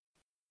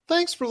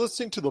Thanks for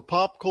listening to the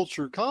Pop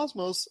Culture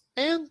Cosmos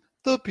and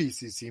the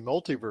PCC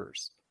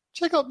Multiverse.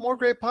 Check out more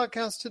great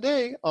podcasts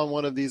today on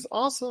one of these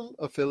awesome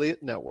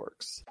affiliate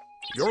networks.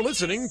 You're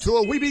listening to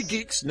a Weeby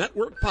Geeks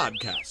Network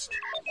podcast.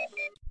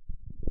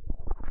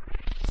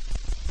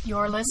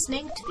 You're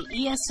listening to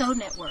the ESO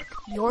Network,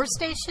 your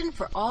station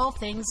for all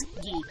things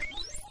geek.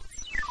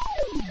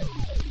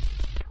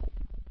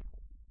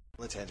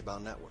 The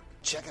Tangibound Network.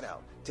 Check it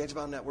out.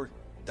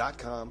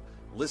 TangiboundNetwork.com.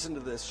 Listen to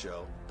this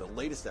show, the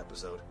latest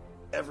episode,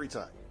 every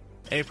time.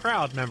 A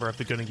proud member of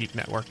the Gonna Geek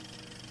Network.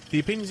 The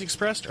opinions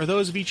expressed are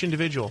those of each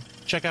individual.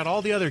 Check out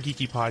all the other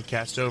geeky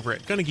podcasts over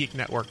at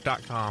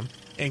GonnaGeekNetwork.com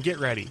and get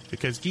ready,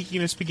 because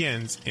geekiness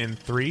begins in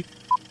 3,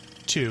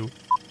 2,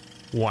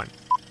 1.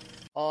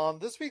 On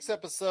this week's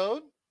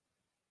episode,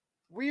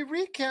 we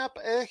recap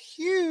a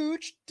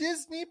huge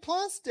Disney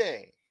Plus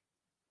day.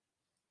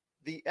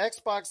 The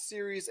Xbox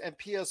Series and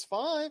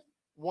PS5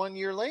 1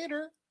 year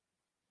later,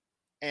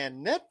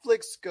 and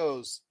Netflix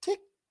goes tick,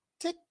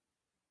 tick,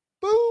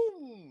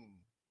 boom.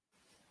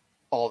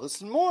 All this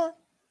and more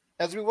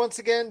as we once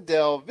again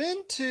delve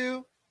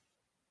into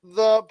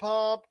the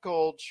pop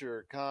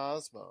culture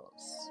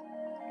cosmos.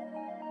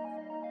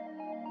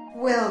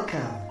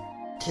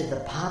 Welcome to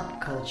the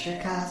Pop Culture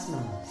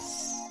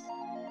Cosmos.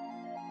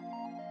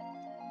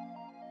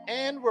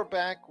 And we're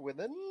back with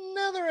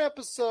another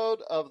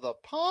episode of the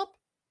Pop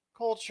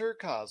Culture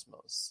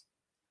Cosmos.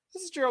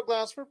 This is Gerald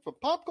Glassford from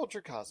Pop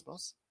Culture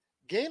Cosmos,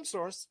 Game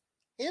Source,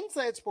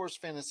 Inside Sports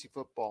Fantasy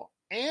Football,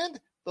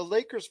 and the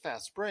Lakers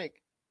Fast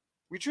Break.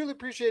 We truly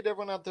appreciate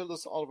everyone out there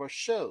listening to all of our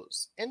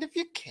shows. And if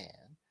you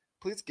can,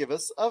 please give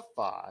us a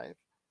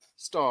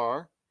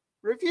 5-star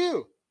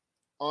review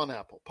on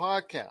Apple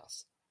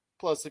Podcasts.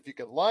 Plus, if you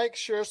can like,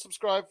 share,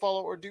 subscribe,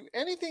 follow, or do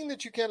anything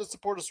that you can to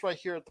support us right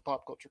here at the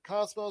Pop Culture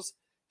Cosmos,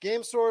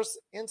 Game Source,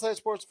 Inside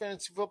Sports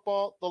Fantasy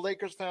Football, the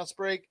Lakers Fast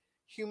Break,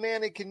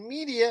 Humanican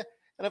Media,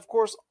 and of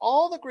course,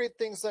 all the great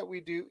things that we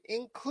do,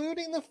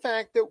 including the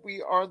fact that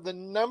we are the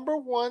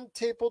 #1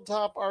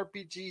 tabletop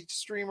RPG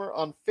streamer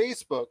on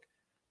Facebook.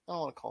 I don't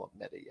want to call it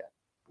Meta yet.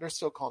 They're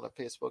still calling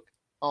it Facebook.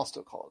 I'll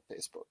still call it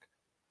Facebook.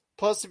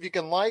 Plus, if you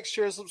can like,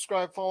 share,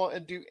 subscribe, follow,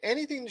 and do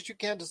anything that you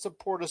can to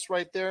support us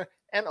right there.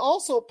 And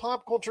also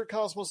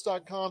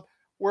popculturecosmos.com,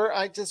 where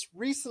I just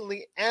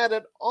recently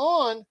added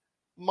on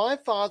my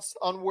thoughts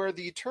on where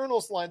the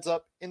Eternals lines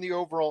up in the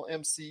overall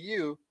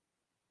MCU.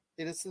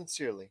 It is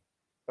sincerely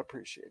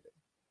appreciated.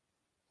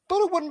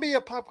 But it wouldn't be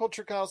a Pop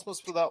Culture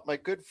Cosmos without my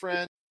good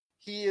friend.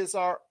 He is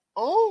our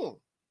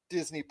own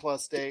Disney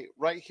Plus Day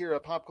right here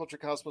at Pop Culture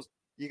Cosmos.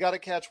 You got to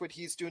catch what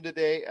he's doing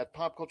today at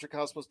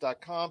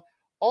popculturecosmos.com.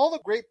 All the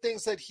great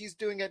things that he's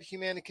doing at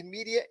Humanican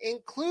Media,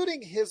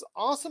 including his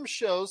awesome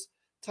shows,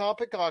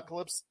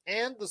 Topicocalypse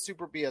and the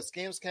Super BS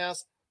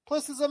Gamescast,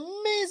 plus his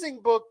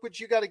amazing book, which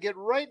you got to get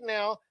right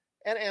now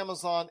at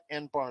Amazon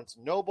and Barnes &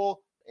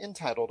 Noble,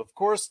 entitled, of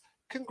course,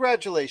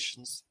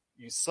 Congratulations,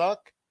 You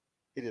Suck.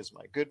 It is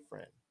my good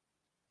friend.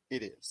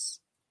 It is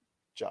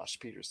Josh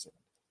Peterson.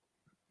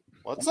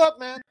 What's up,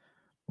 man?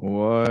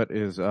 What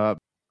is up?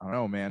 I don't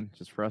know, man.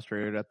 Just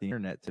frustrated at the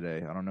internet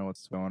today. I don't know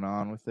what's going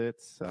on with it.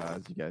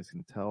 As you guys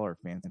can tell, our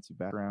fancy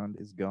background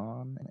is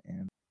gone.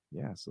 And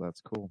yeah, so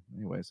that's cool.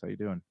 Anyways, how you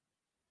doing?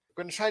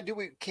 We're going to try to do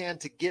what we can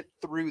to get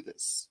through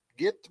this.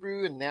 Get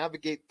through and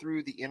navigate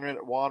through the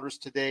internet waters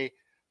today.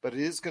 But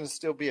it is going to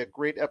still be a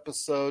great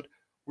episode.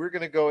 We're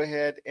going to go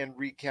ahead and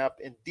recap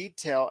in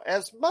detail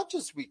as much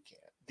as we can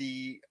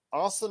the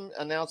awesome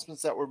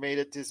announcements that were made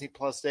at Disney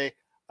Plus Day.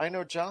 I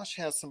know Josh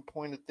has some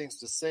pointed things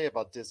to say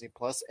about Disney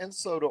Plus, and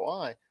so do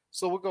I.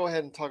 So we'll go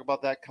ahead and talk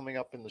about that coming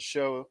up in the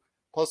show.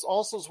 Plus,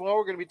 also as well,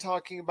 we're going to be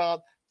talking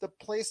about the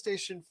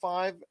PlayStation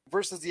 5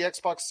 versus the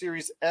Xbox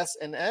Series S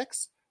and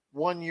X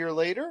 1 year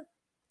later,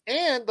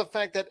 and the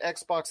fact that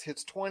Xbox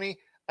hits 20.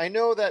 I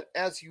know that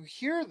as you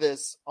hear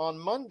this on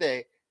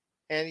Monday,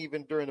 and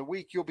even during the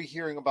week, you'll be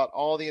hearing about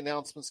all the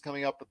announcements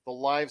coming up with the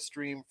live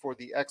stream for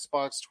the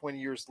Xbox 20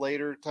 years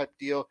later type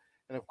deal.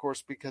 And of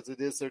course, because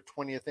it is their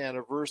 20th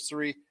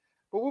anniversary.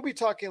 But we'll be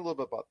talking a little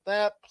bit about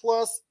that,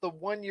 plus the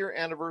 1 year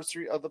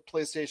anniversary of the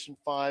PlayStation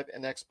 5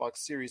 and Xbox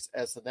Series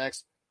S and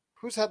X.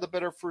 Who's had the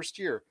better first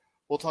year?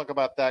 We'll talk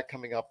about that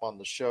coming up on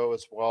the show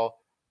as well.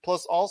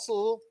 Plus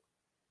also,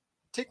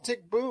 Tick,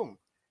 Tick, Boom,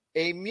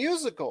 a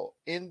musical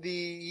in the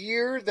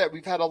year that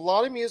we've had a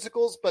lot of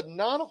musicals, but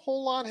not a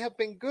whole lot have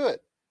been good.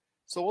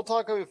 So we'll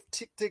talk about if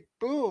Tick, Tick,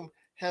 Boom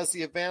has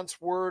the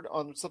advance word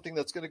on something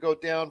that's going to go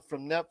down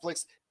from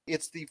Netflix.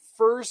 It's the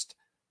first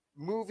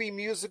movie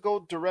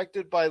musical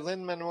directed by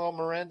Lin-Manuel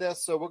Miranda,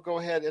 so we'll go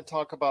ahead and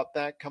talk about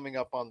that coming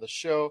up on the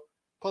show.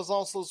 Plus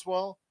also as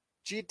well,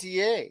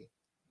 GTA,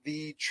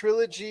 the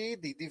trilogy,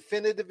 the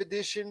definitive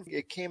edition,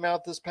 it came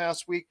out this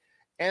past week,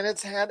 and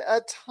it's had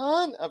a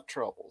ton of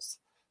troubles.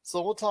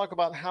 So we'll talk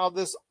about how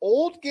this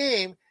old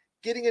game,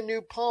 getting a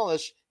new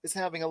polish, is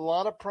having a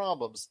lot of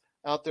problems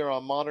out there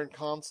on modern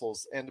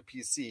consoles and the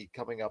PC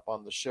coming up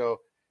on the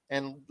show.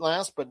 And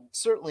last but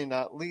certainly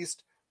not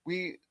least,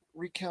 we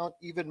recount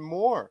even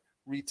more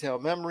retail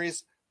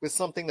memories with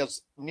something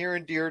that's near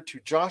and dear to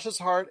Josh's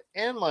heart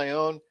and my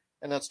own,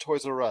 and that's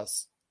Toys R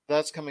Us.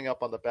 That's coming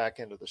up on the back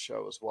end of the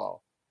show as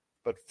well.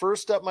 But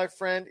first up, my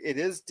friend, it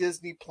is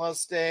Disney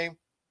Plus Day.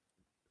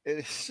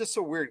 It's just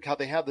so weird how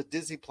they have the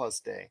Disney Plus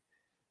Day,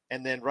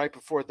 and then right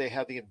before it, they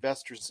have the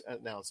investors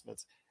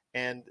announcements.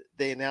 And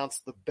they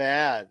announced the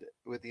bad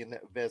with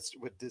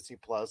with Disney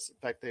Plus. In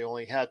fact, they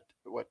only had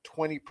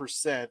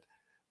 20%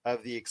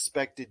 of the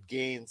expected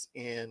gains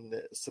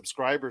in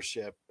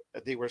subscribership.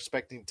 They were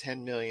expecting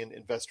 10 million,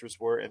 investors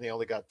were, and they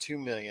only got 2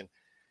 million.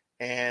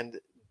 And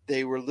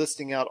they were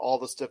listing out all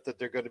the stuff that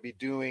they're going to be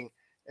doing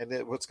and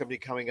what's going to be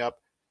coming up.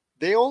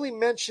 They only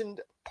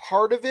mentioned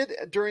part of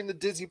it during the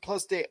Disney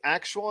Plus Day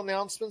actual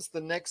announcements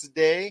the next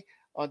day.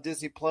 On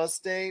Disney Plus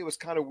Day, it was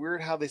kind of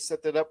weird how they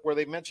set that up, where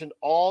they mentioned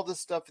all the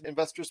stuff in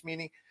investors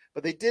meeting,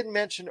 but they did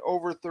mention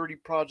over 30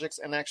 projects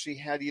and actually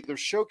had either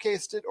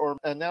showcased it or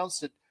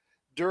announced it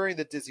during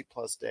the Disney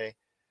Plus Day.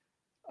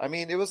 I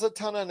mean, it was a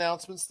ton of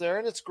announcements there,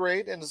 and it's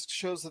great, and it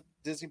shows that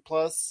Disney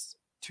Plus,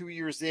 2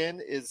 years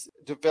in, is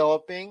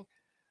developing.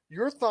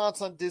 Your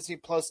thoughts on Disney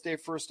Plus Day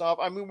first off?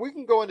 I mean, we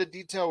can go into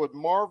detail with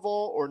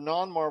Marvel or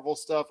non-Marvel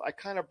stuff. I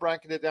kind of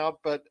bracketed it out,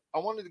 but I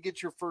wanted to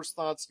get your first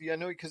thoughts. I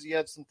know because you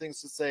had some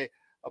things to say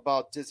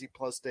about Disney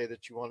Plus Day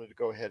that you wanted to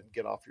go ahead and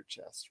get off your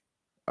chest.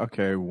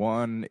 Okay,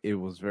 one, it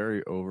was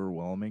very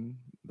overwhelming.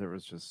 There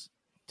was just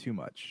too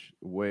much,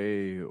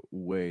 way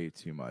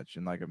too much.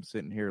 And like I'm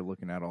sitting here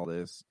looking at all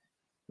this,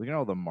 looking at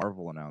all the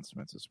Marvel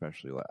announcements,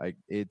 especially.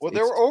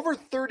 There were over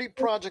 30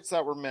 projects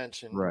that were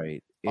mentioned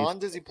right on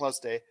Disney Plus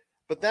Day.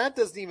 But that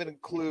doesn't even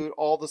include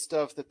all the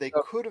stuff that they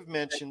could have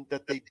mentioned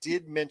that they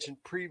did mention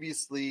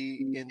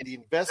previously in the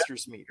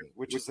investors meeting,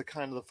 which is the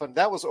kind of the fun.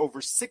 That was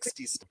over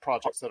 60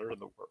 projects that are in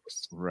the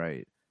works.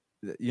 Right.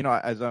 You know,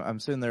 as I'm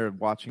sitting there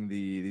watching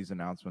these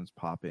announcements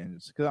pop in,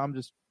 because I'm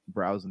just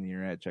browsing the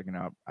internet, checking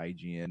out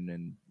IGN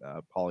and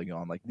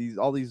Polygon, like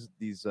all these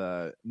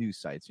news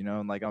sites, you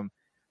know, and like I'm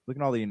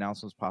looking at all the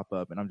announcements pop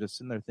up, and I'm just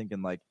sitting there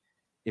thinking, like,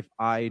 if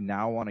I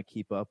now want to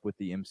keep up with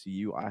the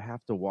MCU, I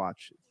have to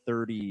watch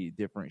 30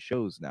 different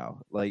shows now.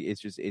 Like,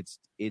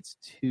 it's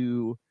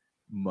too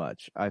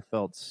much. I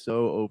felt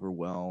so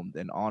overwhelmed,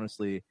 and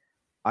honestly,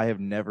 I have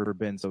never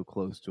been so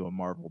close to a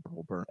Marvel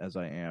burn as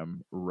I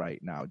am right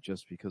now,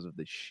 just because of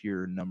the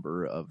sheer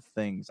number of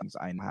things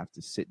I have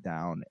to sit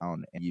down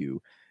on MCU.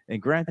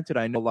 And granted,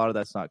 I know a lot of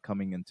that's not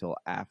coming until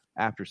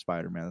after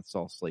Spider-Man. That's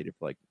all slated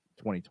for like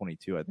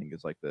 2022, I think,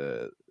 is like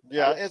the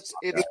it's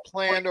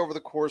planned over the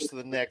course of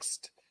the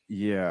next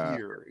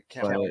year,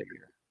 calendar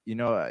year. You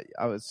know,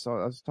 I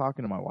was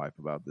talking to my wife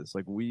about this.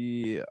 Like,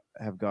 we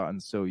have gotten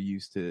so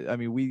used to. I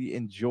mean, we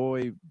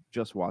enjoy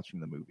just watching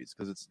the movies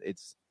because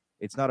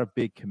it's not a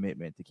big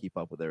commitment to keep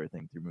up with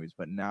everything through movies.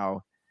 But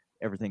now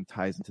everything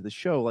ties into the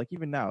show. Like,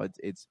 even now,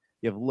 it's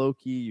you have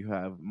Loki, you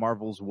have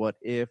Marvel's What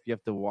If. You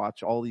have to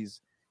watch all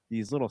these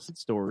little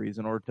stories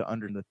in order to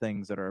understand the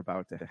things that are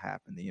about to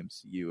happen in the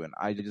MCU. And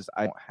I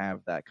don't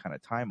have that kind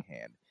of time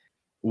hand.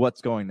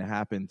 What's going to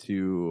happen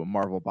to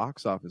Marvel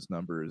box office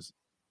numbers?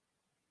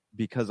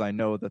 Because I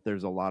know that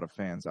there's a lot of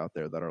fans out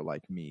there that are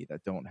like me,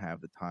 that don't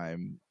have the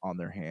time on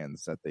their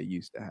hands that they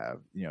used to have,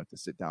 you know, to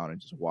sit down and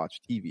just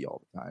watch TV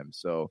all the time.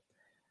 So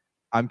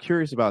I'm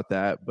curious about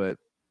that, but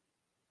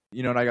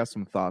you know, and I got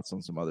some thoughts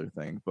on some other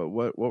things. But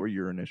what were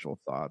your initial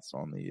thoughts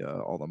on the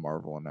all the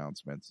Marvel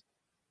announcements?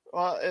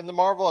 In the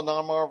Marvel and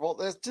non-Marvel,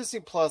 there's Disney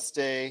Plus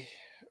Day.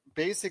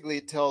 Basically,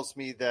 it tells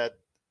me that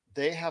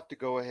they have to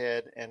go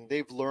ahead, and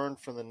they've learned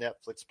from the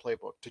Netflix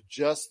playbook to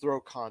just throw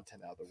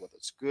content out there, whether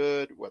it's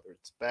good, whether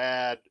it's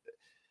bad.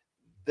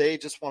 They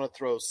just want to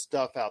throw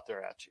stuff out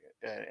there at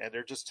you, and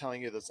they're just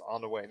telling you that's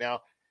on the way.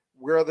 Now,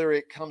 whether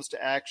it comes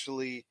to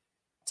actually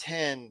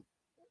 10,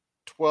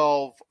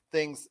 12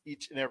 things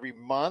each and every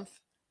month,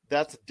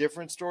 that's a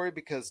different story,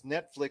 because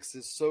Netflix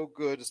is so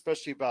good,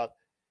 especially about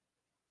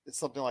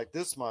something like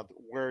this month,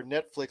 where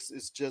Netflix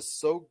is just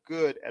so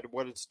good at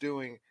what it's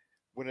doing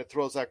when it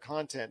throws out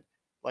content.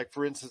 Like,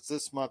 for instance,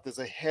 this month is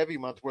a heavy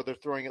month where they're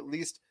throwing at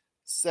least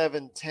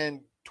 7,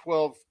 10,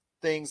 12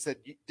 things, that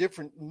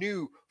different,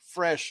 new,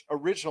 fresh,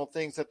 original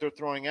things that they're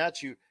throwing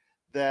at you,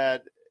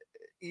 that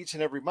each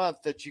and every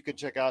month that you can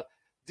check out.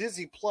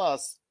 Disney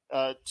Plus,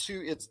 to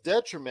its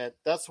detriment,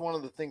 that's one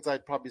of the things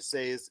I'd probably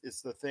say is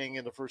the thing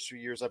in the first few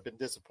years I've been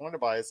disappointed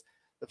by, is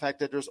the fact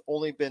that there's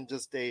only been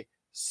just a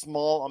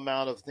small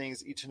amount of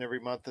things each and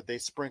every month that they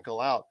sprinkle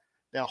out.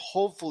 Now,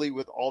 hopefully,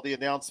 with all the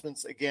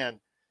announcements,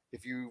 again,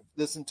 if you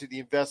listen to the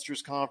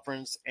investors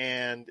conference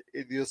and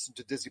if you listen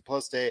to Disney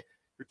Plus Day,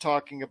 you're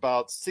talking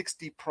about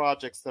 60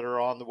 projects that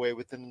are on the way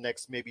within the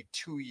next maybe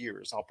 2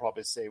 years. I'll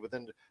probably say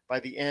by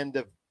the end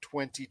of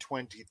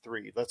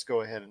 2023. Let's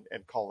go ahead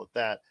and call it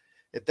that.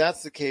 If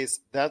that's the case,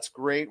 that's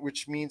great,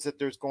 which means that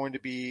there's going to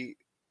be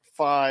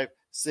 5,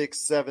 6,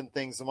 7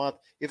 things a month.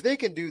 If they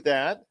can do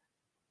that,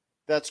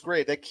 that's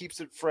great. That keeps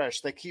it fresh.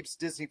 That keeps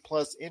Disney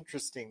Plus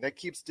interesting. That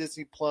keeps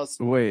Disney Plus.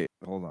 Wait,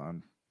 hold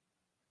on.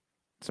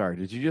 Sorry,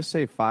 did you just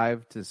say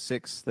 5 to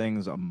 6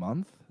 things a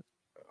month?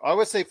 I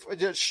would say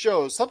just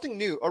shows, something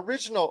new,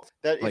 original,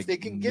 that like, if they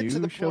can get to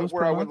the point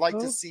where I would like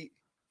to see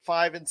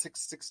 5 and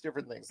 6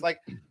 different things. Like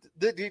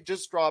they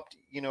just dropped,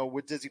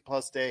 with Disney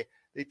Plus Day,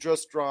 they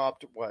just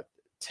dropped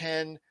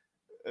 10,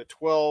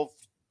 12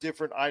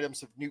 different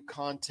items of new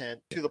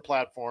content to the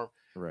platform.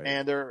 Right.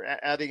 And they're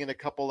adding in a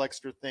couple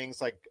extra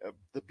things like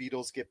the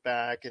Beatles Get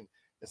Back and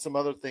some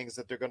other things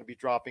that they're going to be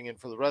dropping in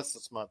for the rest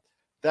of this month.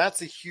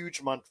 That's a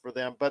huge month for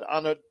them. But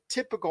on a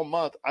typical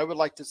month, I would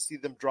like to see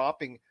them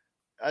dropping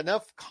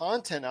enough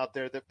content out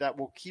there that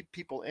will keep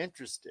people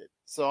interested.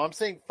 So I'm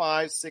saying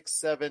 5, 6,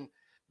 7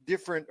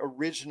 different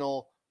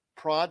original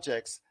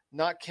projects,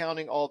 not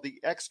counting all the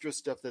extra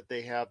stuff that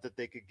they have that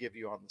they could give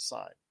you on the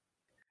side.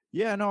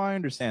 Yeah, no, I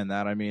understand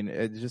that. I mean,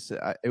 it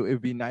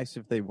would be nice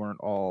if they weren't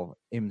all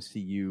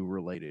MCU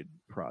related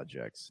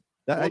projects.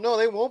 No,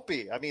 they won't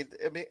be. I mean,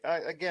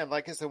 again,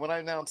 like I said, when I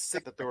announced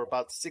that there were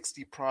about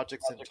 60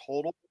 projects in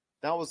total,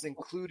 that was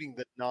including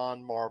the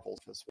non-Marvel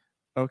as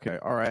well. Okay,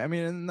 all right. I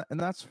mean, and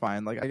that's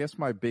fine. Like, I guess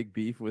my big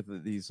beef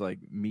with these like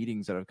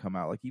meetings that have come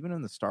out, like even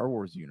in the Star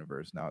Wars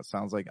universe now, it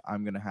sounds like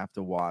I'm gonna have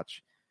to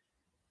watch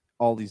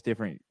all these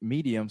different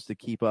mediums to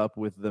keep up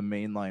with the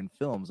mainline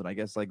films. And I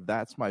guess like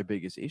that's my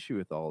biggest issue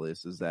with all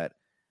this is that,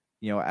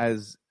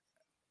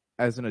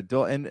 as an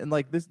adult, and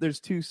like this, there's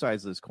two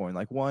sides of this coin.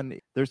 Like one,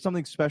 there's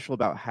something special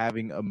about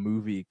having a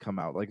movie come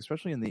out, like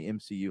especially in the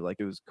MCU. Like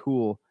it was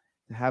cool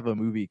to have a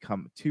movie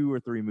 2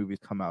 or 3 movies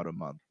come out a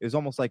month. It was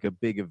almost like a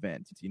big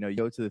event. You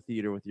go to the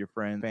theater with your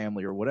friend,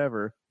 family, or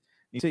whatever.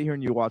 You sit here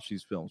and you watch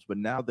these films, but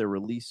now they're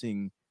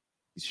releasing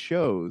these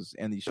shows,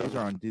 and these shows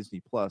are on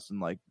Disney Plus. And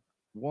like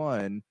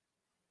one,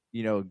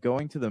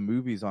 going to the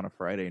movies on a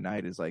Friday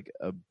night is like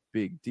a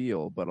big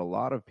deal, but a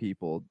lot of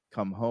people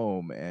come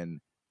home and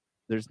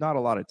there's not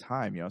a lot of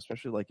time,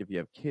 especially like if you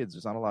have kids,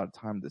 there's not a lot of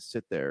time to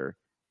sit there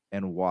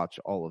and watch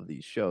all of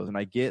these shows. And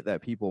I get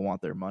that people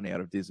want their money out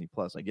of Disney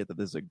Plus. I get that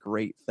this is a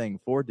great thing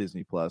for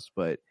Disney Plus,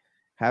 but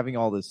having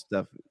all this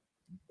stuff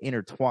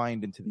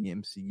intertwined into the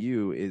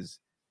MCU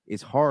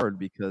is hard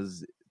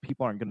because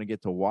people aren't going to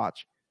get to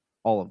watch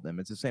all of them.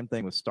 It's the same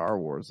thing with Star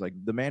Wars. Like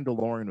The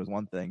Mandalorian was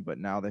one thing, but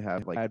now they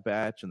have like Bad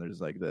Batch, and there's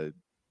like I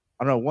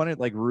don't know, one, it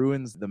like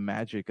ruins the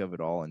magic of it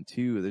all, and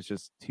two, there's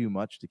just too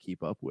much to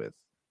keep up with.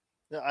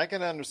 Yeah, I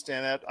can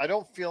understand that. I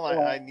don't feel like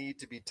I need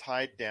to be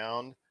tied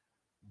down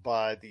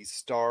by the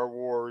Star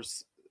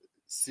Wars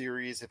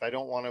series. If I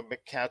don't want to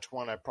catch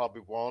one, I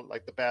probably won't.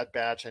 Like the Bad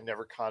Batch, I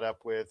never caught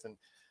up with, and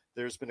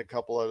there's been a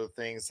couple other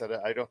things that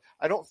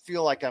I don't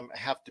feel like I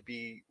have to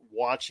be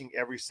watching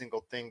every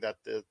single thing that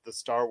the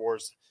Star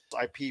Wars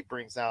IP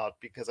brings out,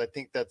 because I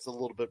think that's a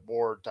little bit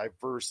more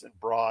diverse and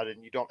broad,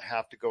 and you don't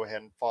have to go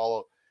ahead and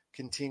follow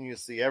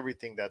continuously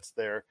everything that's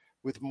there.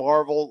 With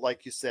Marvel,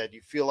 like you said,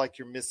 you feel like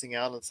you're missing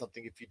out on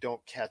something if you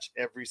don't catch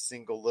every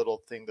single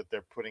little thing that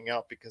they're putting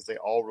out, because they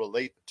all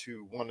relate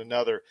to one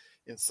another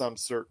in some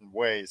certain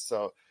way.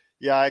 So,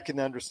 yeah, I can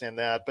understand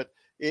that. But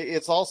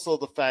it's also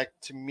the fact,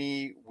 to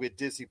me, with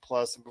Disney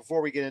Plus, and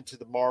before we get into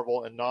the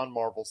Marvel and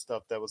non-Marvel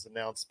stuff that was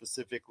announced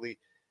specifically,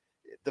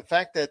 the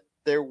fact that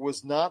there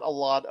was not a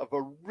lot of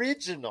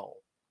original,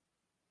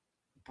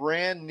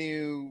 brand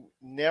new,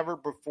 never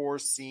before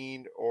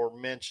seen or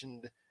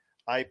mentioned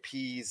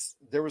IPs.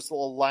 There was a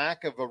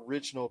lack of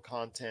original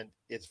content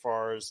as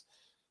far as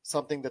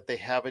something that they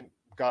haven't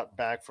got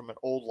back from an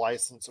old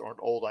license or an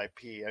old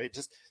IP. And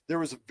there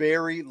was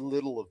very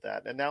little of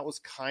that. And that was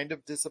kind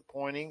of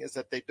disappointing, is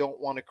that they don't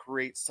want to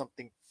create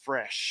something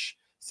fresh,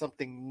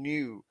 something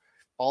new.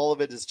 All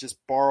of it is just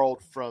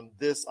borrowed from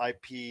this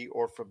IP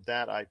or from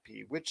that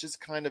IP, which is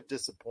kind of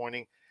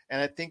disappointing. And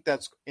I think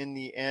that's, in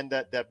the end,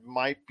 that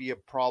might be a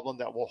problem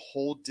that will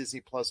hold Disney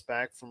Plus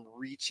back from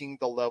reaching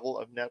the level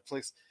of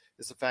Netflix,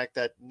 is the fact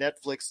that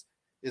Netflix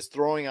is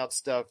throwing out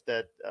stuff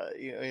that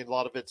a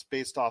lot of it's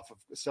based off of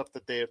stuff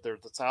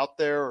that's out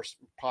there, or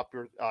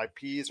popular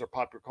IPs or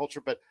popular culture.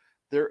 But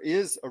there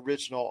is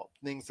original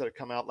things that have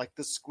come out, like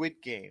the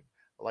Squid Game,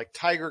 like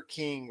Tiger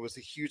King was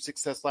a huge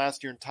success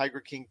last year, and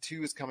Tiger King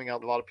 2 is coming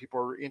out. A lot of people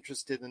are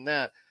interested in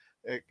that.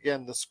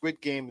 Again, the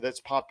Squid Game, that's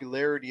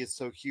popularity is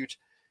so huge.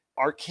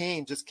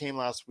 Arcane just came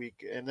last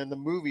week, and then the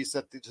movies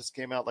that just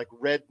came out, like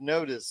Red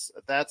Notice,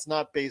 that's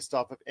not based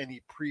off of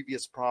any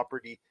previous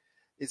property.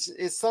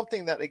 It's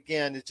something that,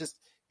 again,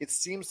 it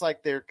seems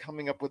like they're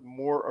coming up with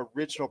more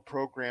original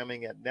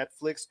programming at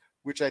Netflix,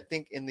 which I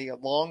think in the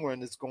long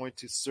run is going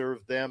to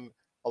serve them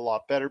a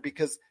lot better,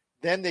 because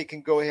then they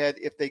can go ahead,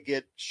 if they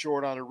get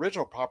short on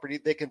original property,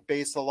 they can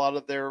base a lot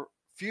of their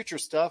future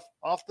stuff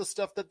off the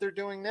stuff that they're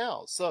doing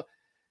now. So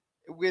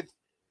with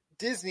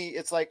Disney,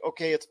 it's like,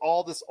 okay, it's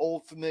all this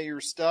old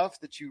familiar stuff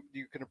that you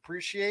can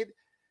appreciate,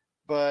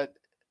 but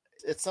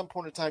at some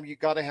point in time, you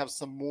got to have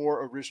some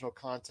more original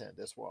content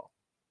as well.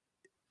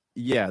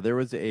 Yeah, there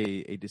was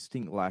a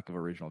distinct lack of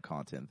original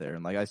content there,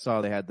 and like I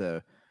saw, they had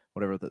the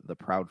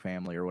Proud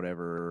Family or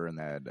whatever, and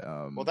that.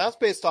 Well, that's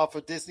based off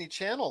of Disney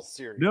Channel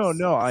series.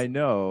 No, I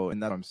know, and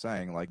that's what I'm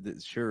saying. Like,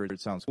 sure, it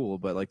sounds cool,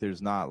 but like,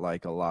 there's not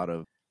like a lot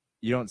of.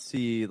 You don't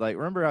see, like,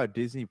 remember how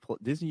Disney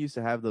used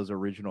to have those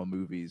original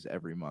movies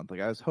every month?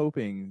 Like, I was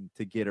hoping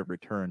to get a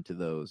return to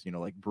those,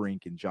 like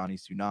Brink and Johnny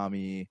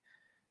Tsunami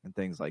and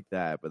things like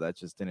that, but that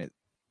just didn't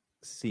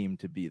seem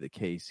to be the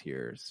case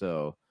here.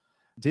 So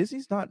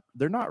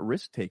they're not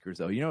risk takers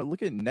though.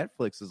 Look at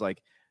Netflix is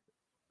like,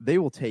 they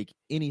will take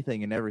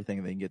anything and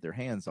everything they can get their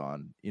hands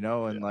on,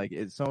 and like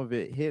some of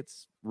it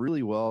hits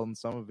really well and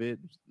some of it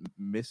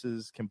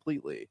misses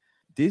completely.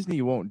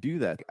 Disney won't do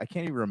that. I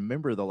can't even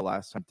remember the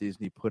last time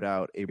Disney put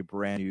out a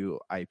brand new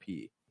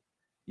IP.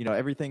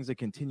 Everything's a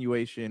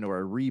continuation or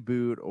a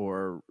reboot,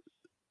 or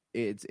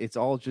it's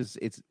all just,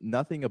 it's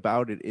nothing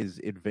about it is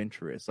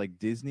adventurous. Like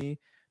Disney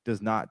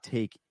does not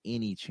take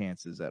any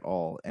chances at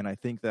all. And I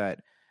think that,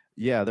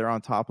 yeah, they're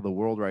on top of the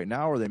world right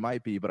now, or they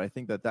might be, but I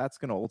think that that's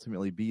going to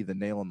ultimately be the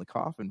nail in the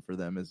coffin for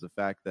them, is the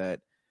fact that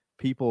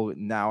people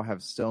now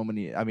have so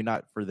many, I mean,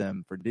 not for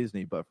them, for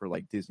Disney, but for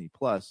like Disney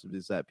Plus,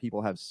 is that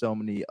people have so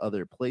many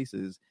other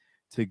places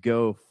to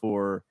go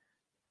for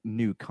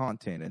new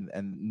content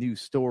and new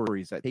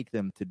stories that take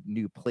them to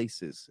new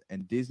places.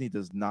 And Disney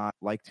does not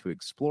like to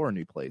explore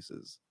new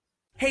places.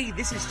 Hey,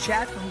 this is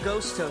Chad from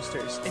Ghost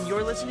Toasters, and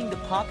you're listening to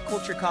Pop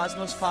Culture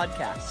Cosmos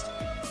Podcast.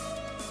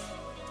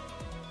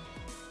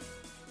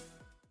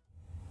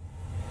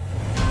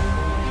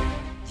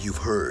 You've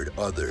heard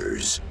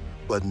others,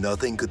 but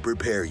nothing could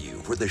prepare you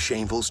for the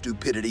shameful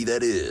stupidity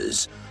that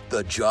is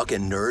the Jock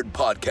and Nerd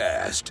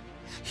Podcast.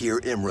 Hear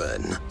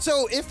Imran.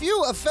 So if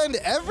you offend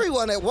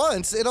everyone at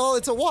once,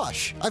 it's a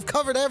wash. I've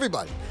covered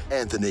everybody.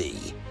 Anthony.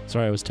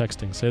 Sorry, I was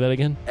texting. Say that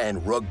again.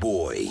 And Rug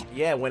Boy.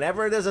 Yeah,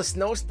 whenever there's a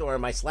snowstorm,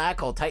 my Slack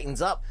hole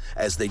tightens up.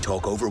 As they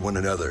talk over one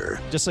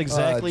another. Just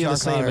exactly the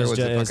same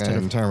as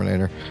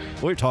Terminator.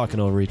 We're talking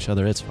over each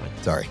other. It's fine.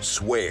 Sorry.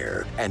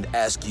 Swear and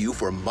ask you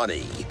for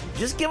money.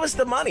 Just give us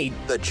the money.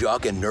 The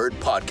Jock and Nerd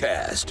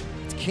Podcast.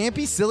 It's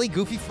campy, silly,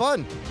 goofy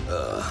fun.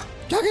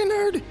 Jock and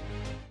Nerd.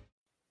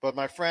 But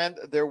my friend,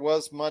 there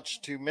was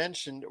much to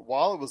mention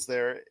while it was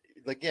there.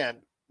 Again,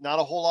 not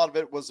a whole lot of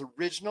it was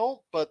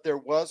original, but there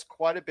was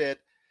quite a bit.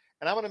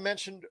 And I'm going to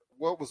mention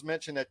what was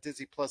mentioned at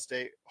Disney Plus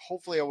Day.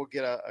 Hopefully I will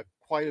get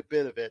quite a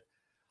bit of it.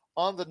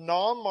 On the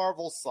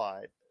non-Marvel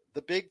side,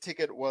 the big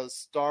ticket was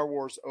Star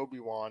Wars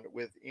Obi-Wan,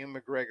 with Ian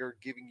McGregor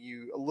giving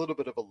you a little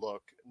bit of a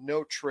look.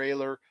 No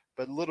trailer,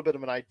 but a little bit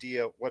of an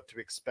idea of what to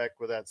expect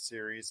with that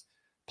series.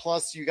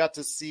 Plus, you got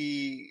to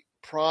see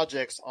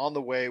projects on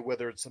the way,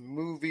 whether it's a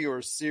movie or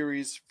a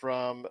series,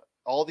 from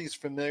all these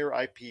familiar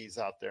IPs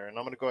out there. And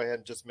I'm going to go ahead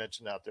and just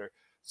mention out there.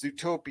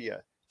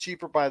 Zootopia,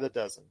 Cheaper by the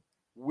Dozen,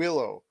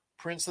 Willow,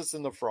 Princess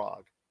and the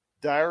Frog,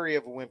 Diary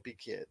of a Wimpy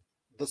Kid,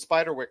 The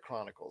Spiderwick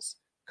Chronicles,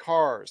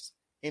 Cars,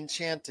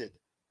 Enchanted,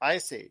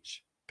 Ice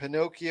Age,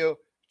 Pinocchio,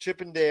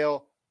 Chip and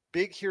Dale,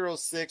 Big Hero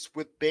 6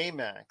 with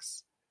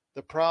Baymax,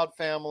 The Proud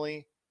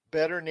Family,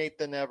 Better Nate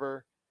Than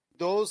Ever.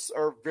 Those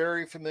are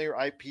very familiar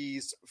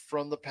IPs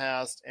from the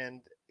past,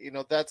 and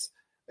that's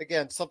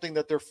again something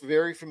that they're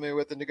very familiar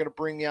with, and they're going to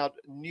bring out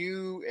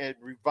new and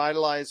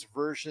revitalized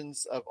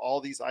versions of all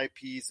these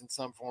IPs in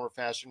some form or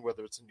fashion,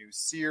 whether it's a new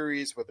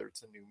series, whether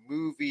it's a new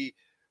movie,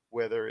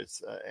 whether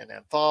it's an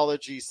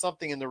anthology,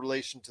 something in the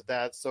relation to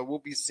that. So we'll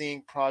be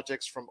seeing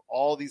projects from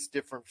all these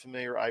different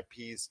familiar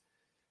IPs,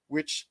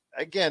 which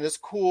again is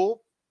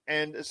cool,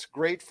 and it's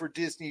great for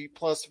Disney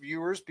Plus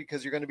viewers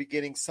because you're going to be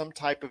getting some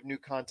type of new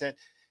content.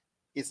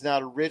 It's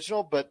not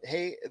original, but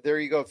hey, there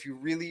you go. If you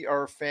really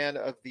are a fan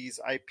of these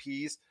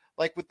IPs,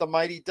 like with the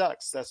Mighty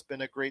Ducks, that's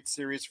been a great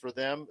series for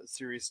them.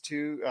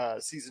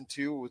 Season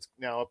 2 was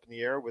now up in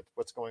the air with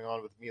what's going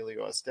on with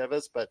Emilio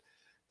Estevez, but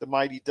the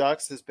Mighty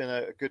Ducks has been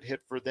a good hit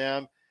for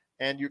them.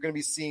 And you're going to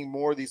be seeing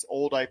more of these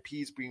old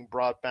IPs being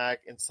brought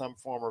back in some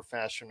form or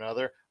fashion or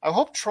another. I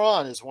hope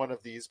Tron is one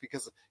of these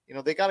because,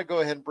 they got to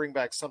go ahead and bring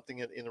back something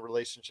in the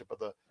relationship of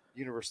the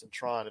universe and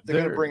Tron. If they're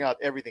going to bring out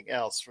everything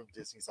else from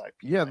Disney's IP.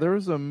 Yeah, there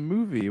was a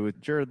movie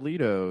with Jared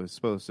Leto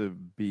supposed to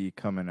be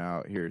coming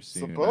out here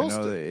soon. I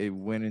know that it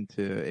went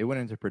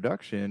into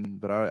production,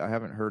 but I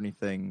haven't heard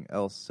anything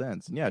else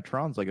since. And yeah,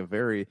 Tron's like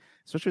especially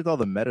with all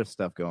the meta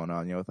stuff going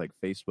on, with like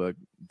Facebook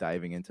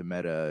diving into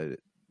meta.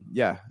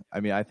 Yeah, I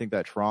mean, I think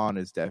that Tron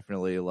is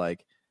definitely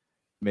like,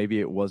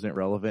 maybe it wasn't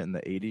relevant in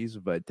the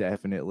 80s, but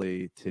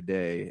definitely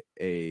today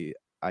a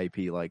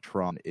IP like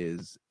Tron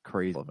is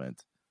crazy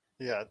relevant.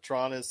 Yeah,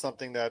 Tron is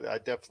something that I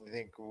definitely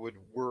think would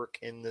work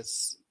in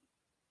this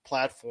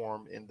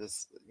platform, in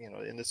this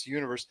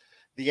universe.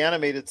 The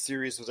animated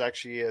series was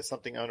actually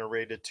something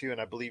underrated too,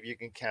 and I believe you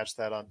can catch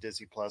that on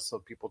Disney Plus. So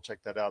people check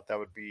that out. That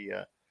would be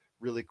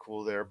really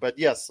cool there. But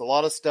yes, a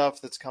lot of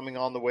stuff that's coming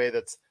on the way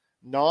that's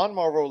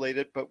non-Marvel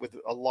related, but with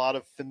a lot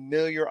of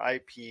familiar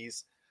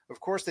IPs. Of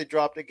course, they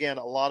dropped, again,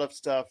 a lot of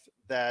stuff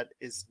that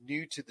is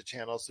new to the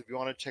channel. So if you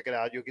want to check it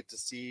out, you'll get to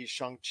see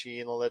Shang-Chi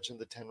and the Legend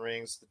of the Ten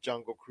Rings, The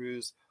Jungle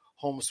Cruise,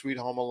 Home Sweet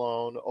Home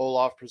Alone,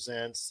 Olaf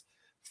Presents,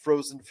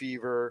 Frozen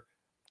Fever,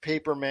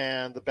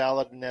 Paperman, The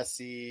Ballad of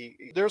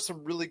Nessie. There's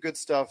some really good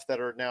stuff that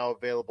are now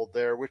available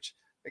there, which,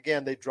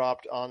 again, they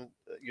dropped on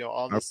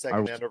the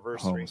second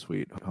anniversary. Home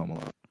Sweet Home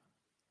Alone.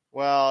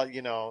 Well,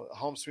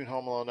 Home Sweet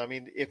Home Alone. I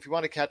mean, if you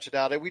want to catch it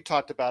out, we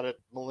talked about it,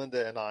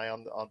 Melinda and I,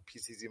 on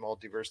PCZ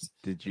Multiverse.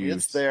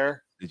 It's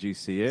there. Did you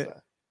see it?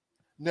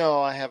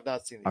 No, I have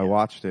not seen it yet. I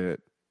watched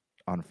it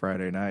on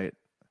Friday night.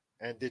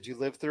 And did you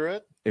live through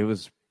it? It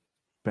was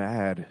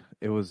bad.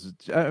 It was.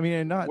 I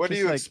mean, not. What are just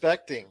you like,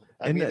 expecting?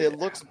 I mean, it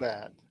looks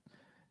bad.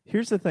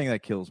 Here's the thing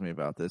that kills me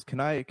about this. Can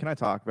I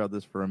talk about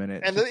this for a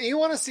minute? And you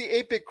want to see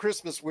 8-Bit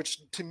Christmas,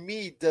 which to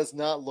me does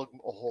not look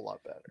a whole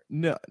lot better.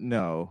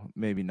 No,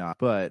 maybe not.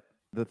 But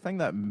the thing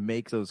that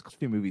makes those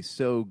two movies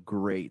so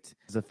great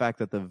is the fact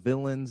that the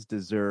villains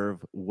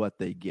deserve what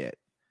they get.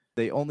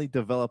 They only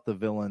develop the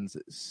villains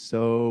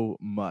so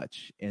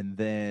much, and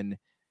then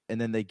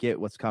they get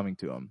what's coming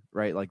to them,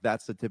 right? Like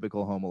that's the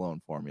typical Home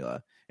Alone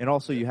formula. And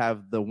also you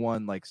have the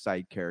one like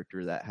side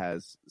character that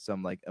has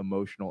some like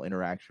emotional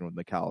interaction with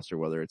McAllister,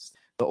 whether it's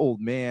the old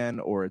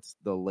man or it's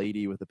the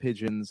lady with the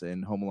pigeons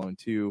in Home Alone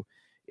 2.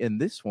 In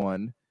this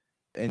one,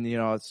 and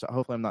it's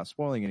hopefully I'm not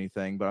spoiling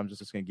anything, but I'm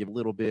just going to give a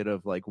little bit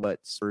of like what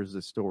spurs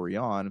the story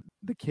on.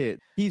 The kid,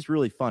 he's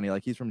really funny.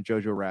 Like he's from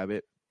Jojo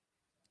Rabbit.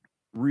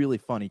 Really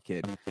funny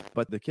kid,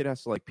 but the kid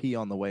has to like pee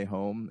on the way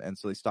home, and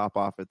so they stop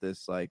off at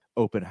this like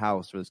open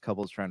house where this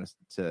couple's trying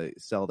to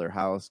sell their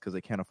house because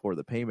they can't afford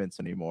the payments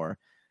anymore.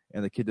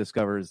 And the kid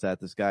discovers that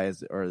this guy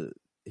has a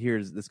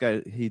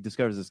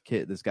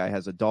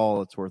doll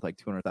that's worth like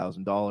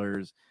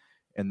 $200,000,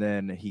 and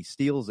then he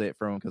steals it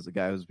from him because the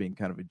guy was being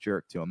kind of a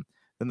jerk to him.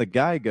 Then the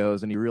guy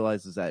goes and he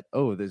realizes that,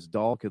 oh, this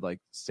doll could like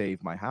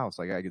save my house.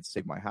 Like I could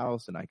save my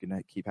house and I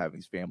can keep having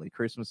these family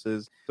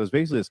Christmases. So it's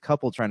basically this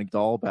couple trying to get the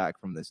doll back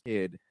from this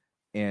kid,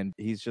 and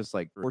he's just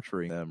like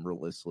torturing them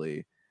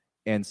relentlessly.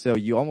 And so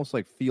you almost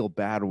like feel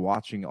bad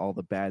watching all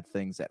the bad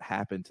things that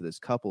happen to this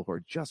couple who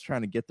are just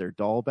trying to get their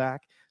doll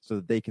back so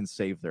that they can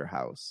save their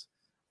house.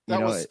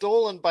 That was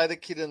stolen by the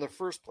kid in the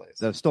first place.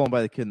 That was stolen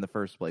by the kid in the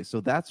first place.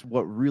 So that's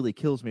what really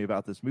kills me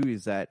about this movie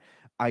is that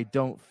I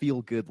don't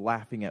feel good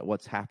laughing at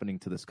what's happening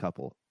to this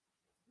couple.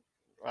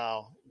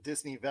 Wow.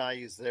 Disney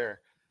values there.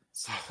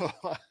 So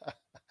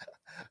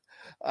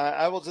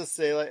I will just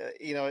say,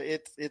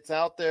 it's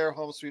out there,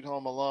 Home Sweet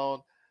Home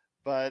Alone,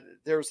 but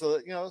there's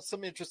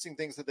some interesting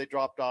things that they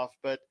dropped off,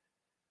 but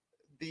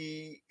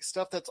the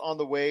stuff that's on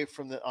the way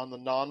on the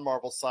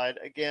non-Marvel side,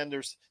 again,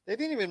 they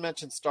didn't even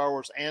mention Star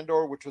Wars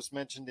Andor, which was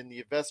mentioned in the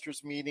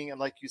investors meeting. And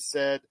like you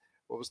said,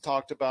 what was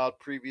talked about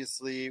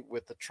previously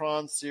with the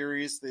Tron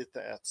series,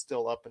 that's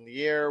still up in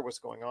the air. What's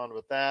going on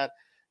with that?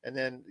 And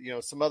then,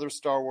 some other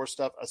Star Wars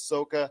stuff,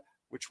 Ahsoka,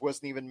 which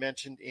wasn't even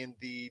mentioned in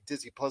the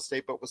Disney Plus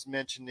Day, but was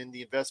mentioned in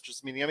the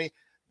investors meeting. I mean,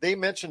 they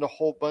mentioned a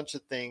whole bunch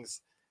of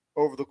things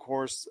over the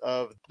course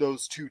of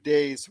those 2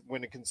 days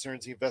when it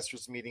concerns the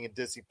investors meeting and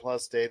Disney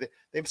Plus Day.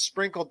 They've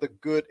sprinkled the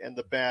good and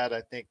the bad.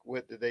 I think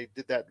they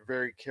did that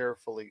very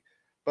carefully.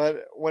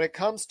 But when it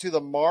comes to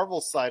the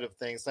Marvel side of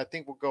things, I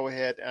think we'll go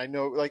ahead. And I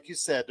know, like you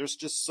said, there's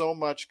just so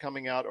much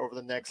coming out over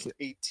the next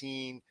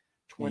 18,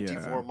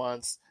 24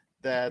 months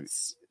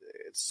that's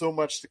so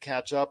much to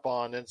catch up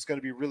on. And it's going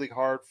to be really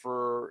hard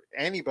for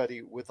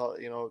anybody with,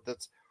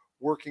 that's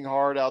working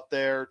hard out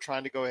there,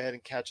 trying to go ahead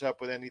and catch up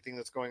with anything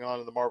that's going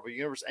on in the Marvel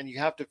Universe. And you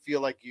have to feel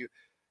like you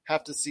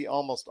have to see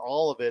almost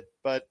all of it.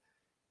 But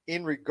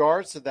in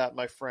regards to that,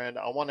 my friend,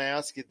 I want to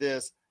ask you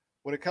this.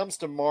 When it comes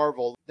to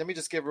Marvel, let me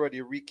just give everybody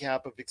a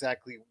recap of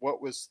exactly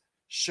what was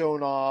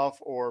shown off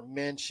or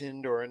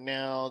mentioned or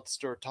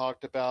announced or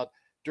talked about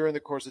during the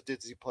course of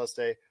Disney Plus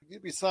Day.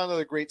 We saw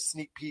another great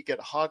sneak peek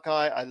at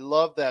Hawkeye. I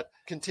love that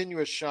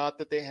continuous shot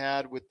that they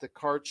had with the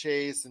car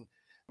chase and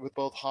with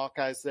both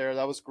Hawkeyes there.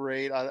 That was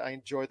great. I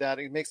enjoyed that.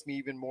 It makes me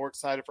even more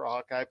excited for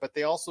Hawkeye. But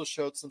they also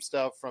showed some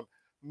stuff from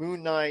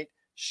Moon Knight,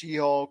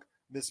 She-Hulk,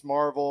 Ms.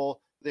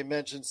 Marvel. They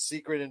mentioned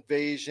Secret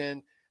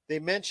Invasion. They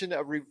mentioned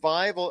a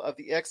revival of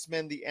the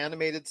X-Men, the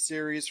animated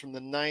series from the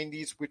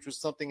 90s, which was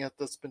something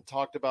that's been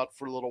talked about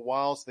for a little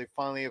while. So they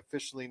finally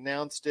officially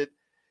announced it.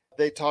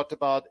 They talked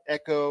about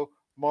Echo,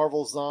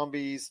 Marvel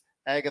Zombies,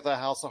 Agatha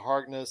House of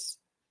Harkness,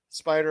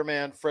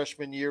 Spider-Man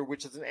Freshman Year,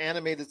 which is an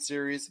animated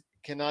series.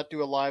 Cannot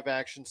do a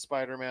live-action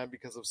Spider-Man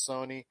because of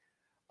Sony.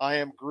 I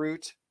Am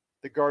Groot,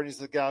 the Guardians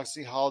of the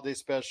Galaxy Holiday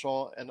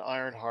Special, and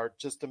Ironheart,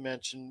 just to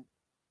mention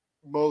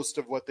most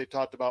of what they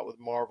talked about with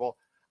Marvel.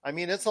 I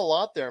mean, it's a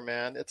lot there,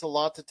 man. It's a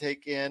lot to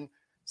take in.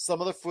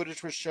 Some of the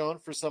footage was shown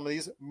for some of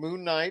these.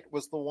 Moon Knight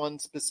was the one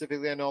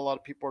specifically I know a lot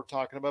of people are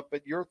talking about.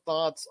 But your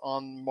thoughts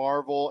on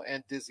Marvel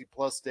and Disney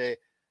Plus Day,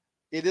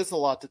 it is a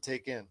lot to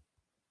take in.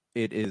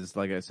 It is,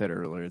 like I said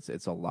earlier,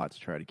 it's a lot to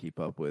try to keep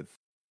up with.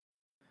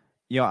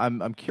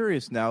 I'm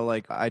curious now.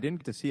 Like, I didn't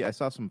get to see. I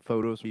saw some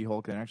photos of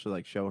She-Hulk and actually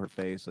like show her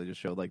face. They just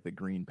showed like the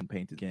green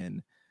painted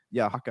skin.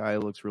 Yeah, Hawkeye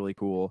looks really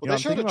cool. Well,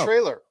 they showed a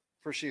trailer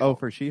for She-Hulk. Oh,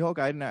 for She-Hulk,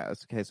 I didn't.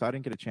 Okay, so I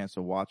didn't get a chance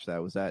to watch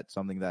that. Was that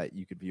something that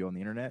you could view on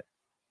the internet?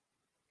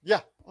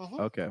 Yeah.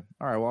 Okay.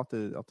 All right. Well,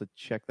 I'll have to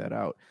check that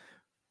out.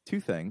 Two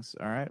things.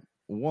 All right.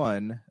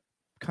 One,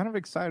 kind of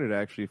excited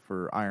actually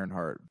for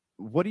Ironheart.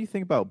 What do you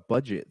think about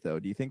budget though?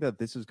 Do you think that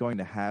this is going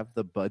to have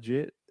the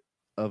budget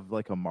of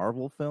like a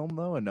Marvel film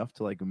though, enough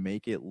to like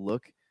make it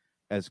look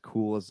as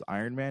cool as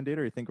Iron Man did,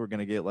 or you think we're going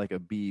to get like a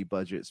B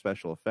budget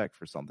special effect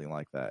for something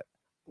like that?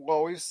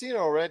 Well, we've seen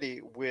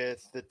already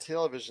with the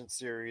television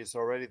series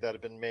already that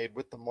have been made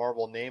with the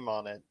Marvel name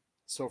on it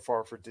so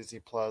far for Disney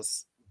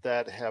Plus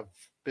that have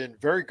been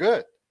very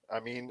good. I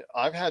mean,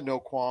 I've had no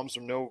qualms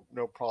or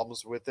no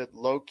problems with it.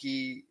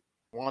 Loki,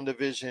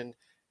 WandaVision,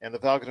 and the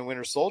Falcon and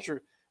Winter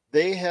Soldier,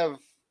 they have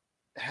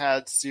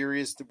had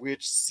series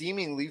which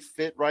seemingly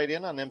fit right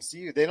in on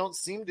MCU. They don't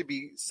seem to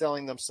be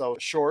selling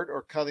themselves short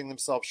or cutting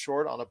themselves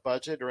short on a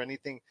budget or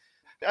anything.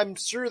 I'm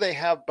sure they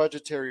have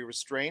budgetary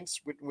restraints,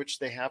 which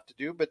they have to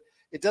do, but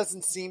it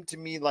doesn't seem to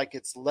me like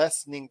it's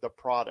lessening the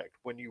product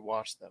when you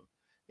watch them.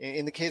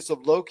 In the case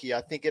of Loki,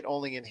 I think it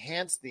only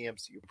enhanced the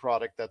MCU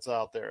product that's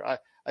out there.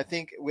 I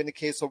think in the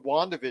case of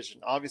WandaVision,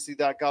 obviously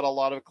that got a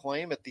lot of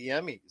acclaim at the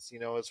Emmys,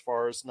 as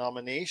far as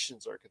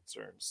nominations are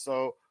concerned.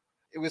 So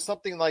it was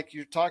something like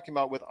you're talking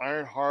about with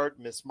Ironheart,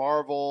 Miss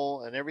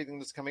Marvel, and everything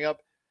that's coming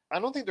up. I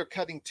don't think they're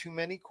cutting too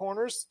many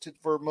corners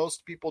for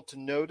most people to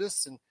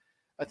notice. And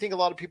I think a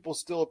lot of people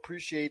still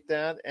appreciate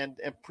that and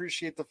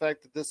appreciate the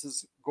fact that this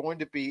is going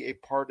to be a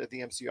part of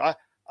the MCU.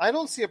 I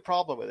don't see a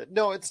problem with it.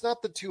 No, it's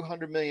not the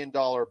 $200 million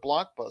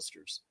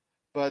blockbusters,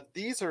 but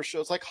these are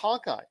shows like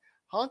Hawkeye.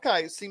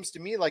 Hawkeye seems to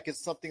me like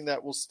it's something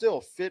that will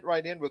still fit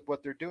right in with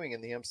what they're doing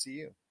in the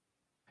MCU.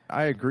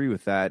 I agree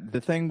with that.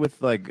 The thing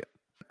with like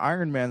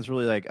Iron Man's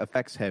really like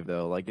effects heavy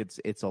though. Like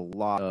it's a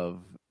lot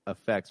of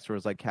effects.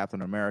 Whereas like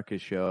Captain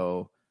America's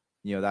show,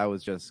 that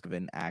was just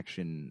an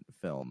action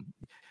film.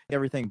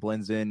 Everything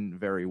blends in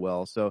very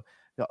well. So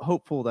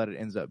hopeful that it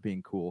ends up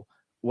being cool.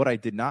 What I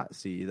did not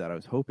see that I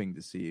was hoping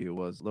to see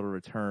was a little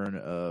return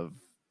of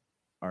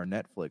our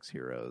Netflix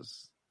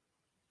heroes.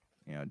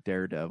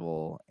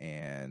 Daredevil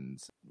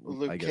and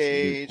Luke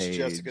Cage,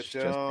 Jessica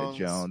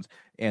Jones.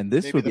 And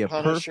this maybe would be the a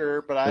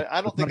Punisher, but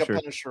I don't think a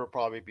Punisher will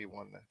probably be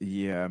one.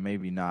 Yeah,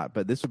 maybe not.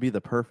 But this would be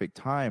the perfect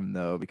time,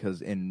 though,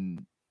 because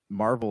in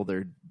Marvel,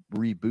 they're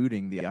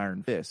rebooting the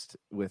Iron Fist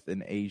with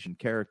an Asian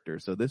character.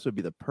 So this would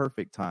be the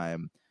perfect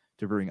time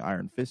to bring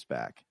Iron Fist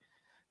back.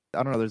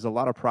 I don't know. There's a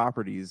lot of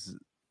properties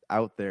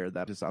out there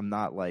that I'm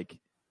not like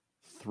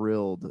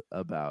thrilled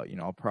about.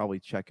 I'll probably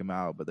check them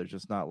out, but they're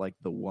just not like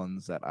the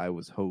ones that I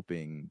was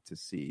hoping to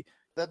see.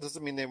 That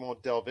doesn't mean they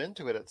won't delve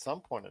into it at some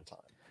point in time.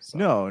 So.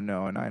 No,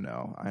 and I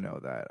know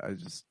that.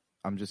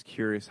 I'm just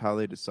curious how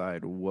they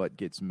decide what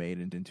gets made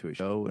into a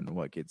show and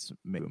what gets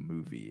made a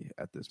movie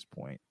at this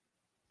point.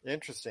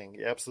 Interesting,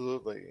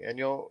 absolutely. And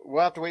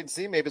we'll have to wait and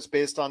see. Maybe it's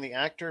based on the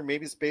actor,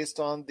 maybe it's based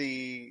on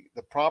the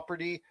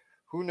property.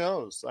 Who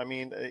knows? I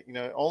mean,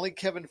 only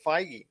Kevin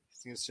Feige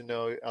seems to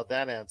know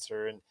that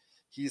answer, and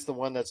he's the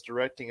one that's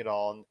directing it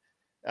all. And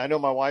I know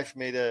my wife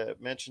made a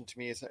mention to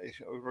me in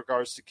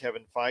regards to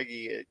Kevin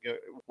Feige,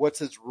 what's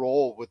his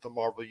role with the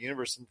Marvel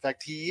Universe? In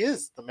fact, he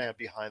is the man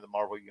behind the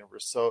Marvel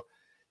Universe. So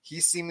he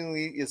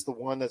seemingly is the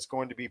one that's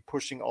going to be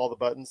pushing all the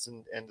buttons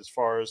and as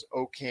far as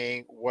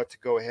okaying what to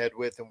go ahead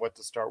with and what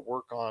to start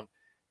work on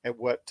and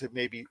what to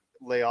maybe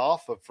lay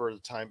off of for the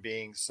time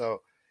being.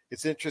 So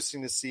it's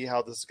interesting to see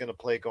how this is going to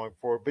play going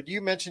forward. But you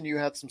mentioned you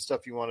had some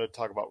stuff you wanted to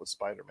talk about with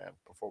Spider-Man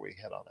before we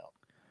head on out.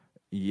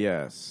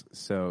 Yes.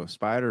 So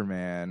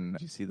Spider-Man,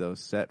 you see those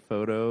set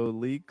photo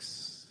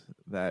leaks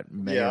that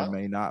may or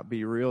may not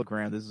be real?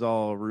 Grant, this is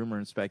all rumor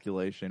and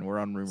speculation. We're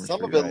on rumor street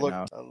Some of it right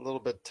looked now. a little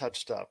bit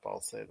touched up,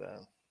 I'll say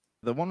that.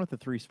 The one with the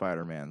 3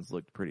 Spider-Mans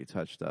looked pretty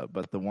touched up,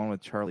 but the one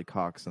with Charlie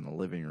Cox in the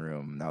living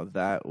room, now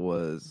that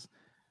was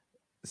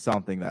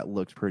something that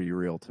looked pretty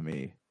real to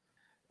me.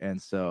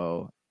 And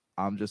so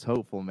I'm just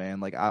hopeful,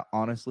 man. Like, I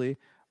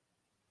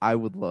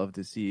would love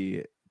to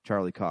see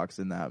Charlie Cox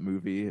in that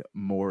movie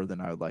more than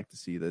I would like to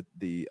see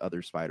the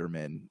other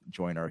Spider-Man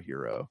join our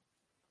hero.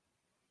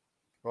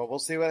 Well, we'll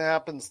see what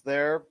happens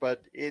there,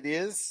 but it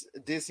is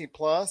Disney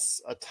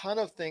Plus. A ton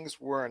of things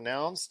were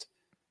announced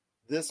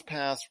this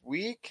past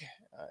week.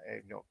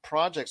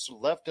 Projects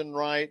left and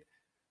right.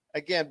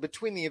 Again,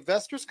 between the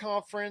Investors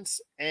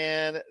Conference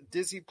and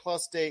Disney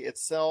Plus Day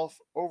itself,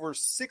 over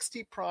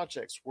 60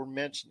 projects were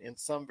mentioned in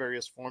some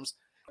various forms.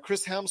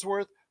 Chris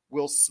Hemsworth,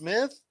 Will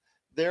Smith,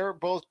 they're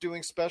both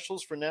doing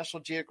specials for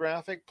National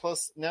Geographic.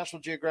 Plus,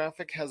 National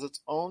Geographic has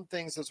its own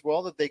things as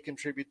well that they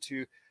contribute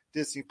to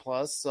Disney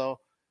Plus. So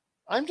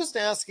I'm just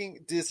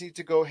asking Disney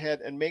to go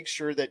ahead and make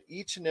sure that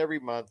each and every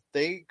month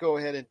they go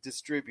ahead and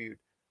distribute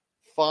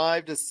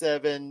 5 to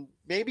 7,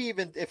 maybe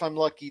even if I'm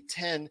lucky,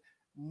 10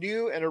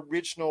 new and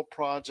original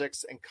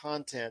projects and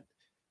content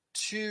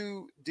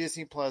to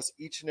Disney Plus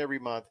each and every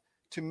month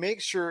to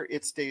make sure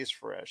it stays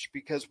fresh.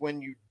 Because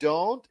when you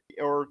don't,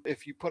 or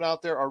if you put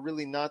out there are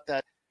really not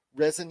that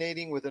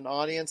resonating with an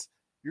audience,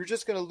 you're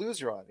just going to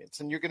lose your audience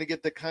and you're going to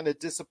get the kind of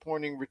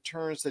disappointing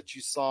returns that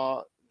you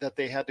saw that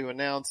they had to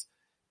announce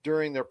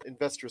during their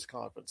investors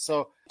conference.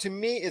 So to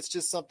me, it's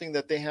just something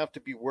that they have to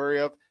be wary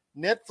of.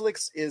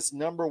 Netflix is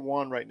number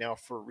one right now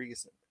for a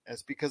reason.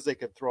 It's because they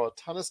can throw a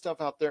ton of stuff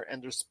out there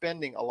and they're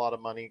spending a lot of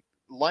money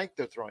like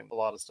they're throwing a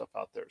lot of stuff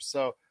out there.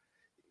 So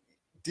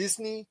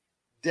Disney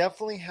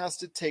definitely has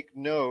to take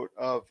note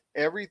of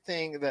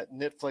everything that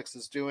Netflix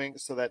is doing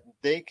so that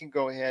they can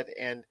go ahead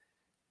and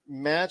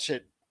match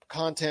it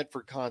content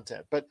for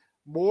content. But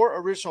more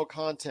original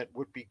content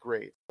would be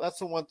great. That's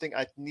the one thing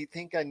I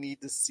think I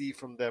need to see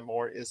from them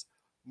more is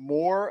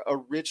more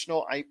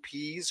original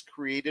IPs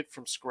created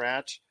from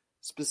scratch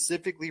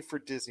specifically for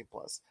Disney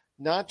Plus.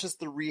 not just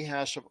the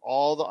rehash of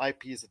all the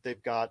IPs that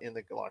they've got in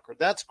the locker.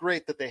 That's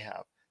great that they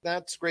have.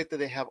 That's great that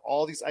they have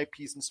all these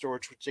IPs in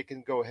storage, which they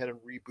can go ahead and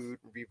reboot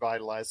and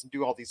revitalize and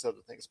do all these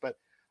other things. But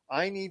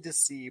I need to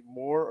see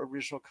more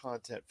original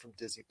content from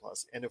Disney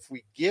Plus. And if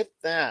we get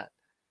that,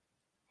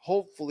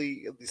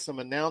 hopefully some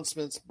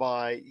announcements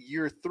by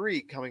year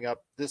 3 coming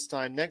up this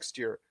time next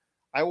year,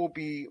 I will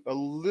be a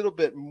little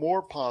bit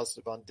more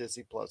positive on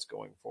Disney Plus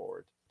going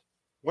forward.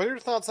 What are your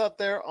thoughts out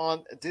there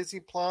on Disney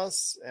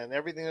Plus and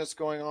everything that's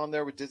going on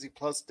there with Disney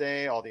Plus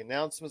Day, all the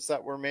announcements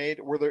that were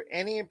made? Were there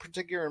any in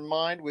particular in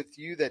mind with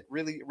you that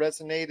really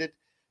resonated,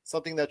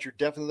 something that you're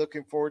definitely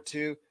looking forward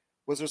to?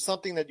 Was there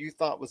something that you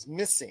thought was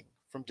missing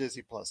from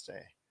Disney Plus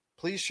Day?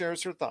 Please share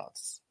us your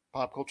thoughts.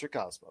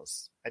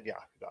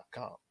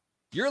 PopCultureCosmos@yahoo.com.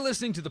 You're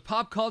listening to the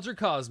Pop Culture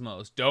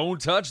Cosmos.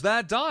 Don't touch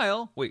that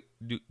dial. Wait,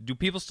 do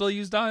people still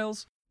use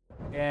dials?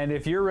 And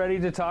if you're ready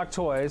to talk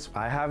toys,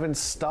 I haven't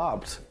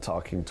stopped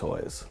talking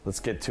toys. Let's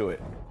get to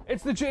it.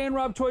 It's the Jay and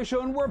Rob Toy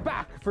Show, and we're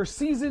back for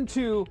season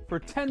 2 for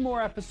 10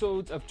 more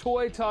episodes of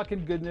toy talk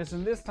and goodness.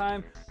 And this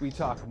time, we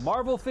talk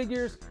Marvel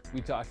figures,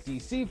 we talk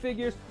DC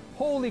figures,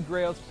 Holy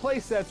Grails, play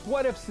sets,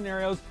 what if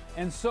scenarios,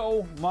 and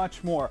so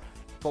much more.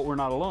 But we're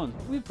not alone.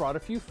 We've brought a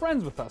few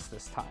friends with us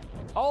this time.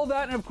 All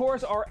that and of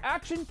course our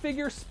action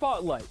figure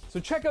spotlight. So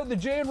check out the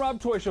Jay and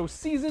Rob Toy Show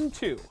Season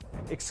 2,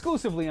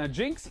 exclusively on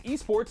Jinx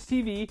Esports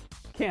TV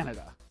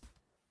Canada.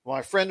 Well,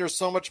 my friend, there's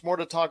so much more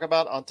to talk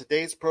about on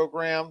today's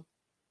program,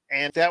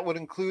 and that would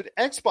include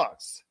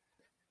Xbox.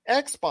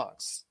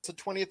 Xbox, it's the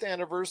 20th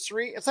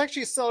anniversary. It's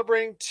actually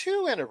celebrating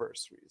 2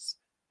 anniversaries.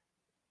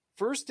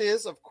 First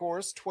is, of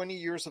course, 20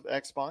 years of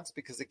Xbox,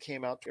 because it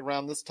came out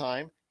around this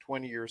time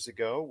 20 years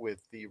ago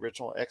with the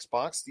original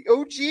Xbox, the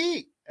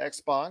OG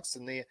Xbox,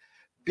 and the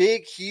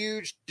big,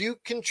 huge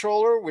Duke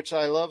controller, which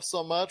I love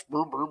so much.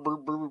 Brr, brr, brr,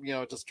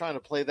 brr, just trying to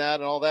play that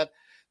and all that.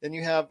 Then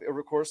you have,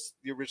 of course,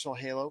 the original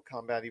Halo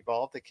Combat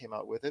Evolved that came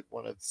out with it.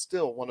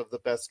 Still one of the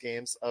best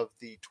games of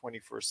the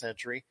 21st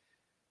century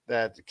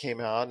that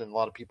came out, and a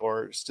lot of people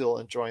are still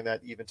enjoying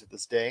that even to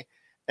this day.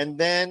 And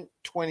then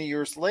 20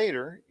 years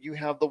later, you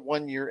have the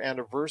 1-year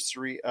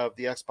anniversary of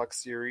the Xbox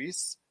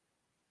Series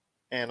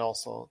and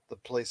also the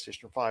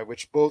PlayStation 5,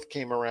 which both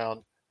came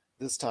around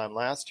this time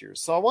last year.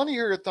 So I want to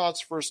hear your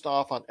thoughts first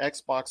off on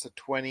Xbox at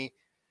 20.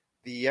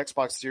 The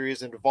Xbox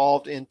Series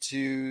evolved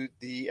into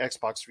the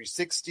Xbox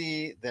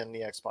 360, then the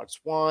Xbox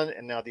One,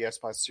 and now the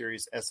Xbox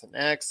Series S and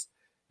X.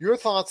 Your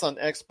thoughts on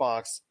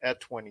Xbox at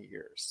 20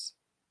 years?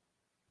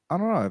 I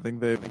don't know. I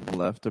think they've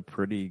left a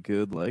pretty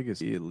good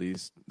legacy, at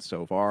least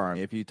so far. I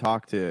mean, if you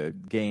talk to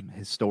game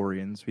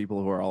historians,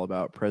 people who are all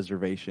about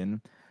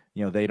preservation,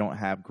 they don't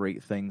have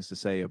great things to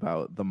say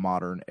about the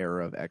modern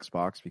era of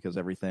Xbox because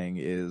everything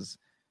is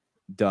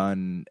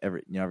done.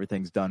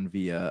 Everything's done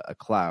via a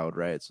cloud,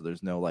 right? So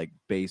there's no like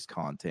base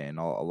content.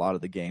 A lot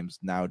of the games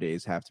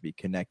nowadays have to be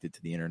connected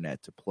to the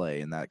internet to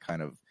play, and that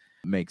kind of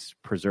makes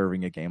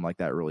preserving a game like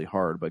that really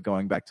hard. But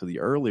going back to the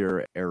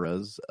earlier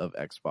eras of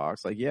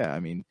Xbox,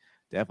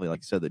 definitely, like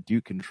you said, the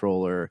Duke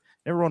controller.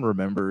 Everyone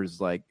remembers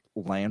like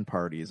LAN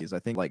parties. I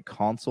think like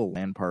console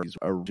LAN parties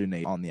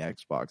originate on the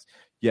Xbox.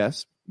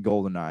 Yes,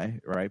 GoldenEye,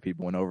 right?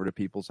 People went over to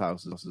people's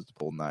houses to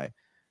GoldenEye,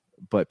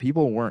 but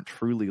people weren't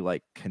truly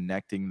like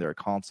connecting their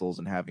consoles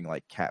and having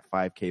like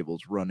Cat5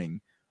 cables running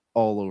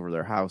all over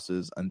their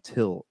houses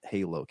until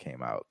Halo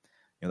came out.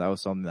 That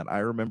was something that I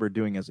remember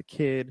doing as a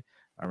kid.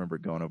 I remember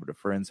going over to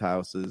friends'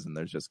 houses and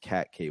there's just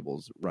cat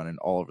cables running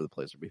all over the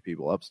place. There'd be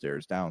people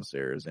upstairs,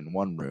 downstairs, in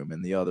one room,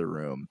 in the other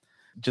room.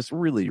 Just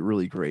really,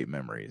 really great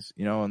memories,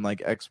 and like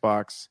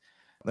Xbox,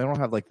 they don't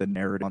have like the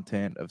narrative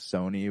content of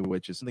Sony,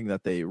 which is something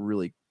that they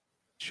really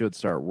should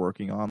start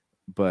working on.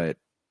 But,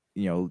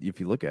 if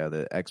you look at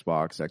it,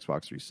 Xbox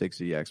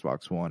 360,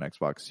 Xbox One,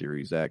 Xbox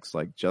Series X,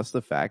 like just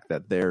the fact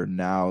that they're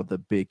now the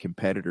big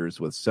competitors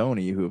with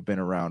Sony who have been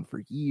around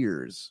for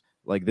years.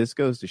 Like this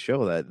goes to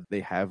show that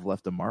they have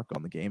left a mark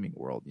on the gaming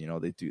world.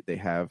 They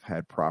have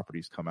had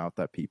properties come out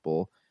that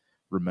people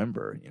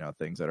remember,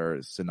 things that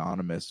are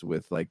synonymous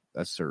with like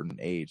a certain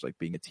age, like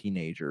being a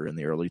teenager in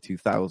the early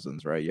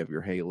 2000s, right? You have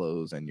your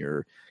Halos and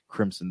your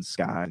Crimson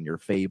Sky and your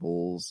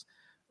Fables.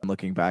 And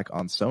looking back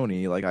on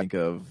Sony, like I think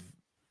of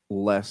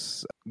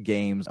less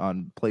games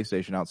on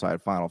PlayStation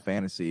outside Final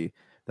Fantasy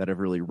that have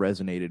really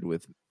resonated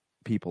with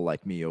people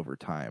like me over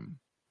time.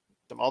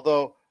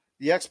 Although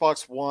the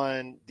Xbox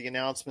One, the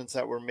announcements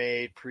that were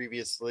made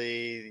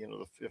previously,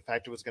 the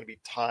fact it was going to be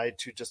tied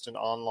to just an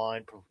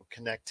online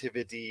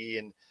connectivity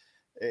and,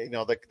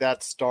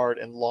 that start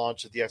and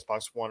launch of the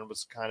Xbox One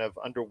was kind of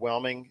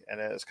underwhelming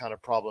and it was kind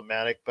of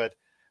problematic. But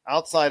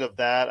outside of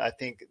that, I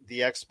think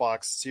the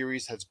Xbox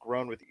Series has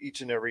grown with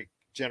each and every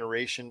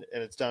generation,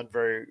 and it's done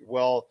very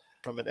well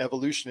from an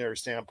evolutionary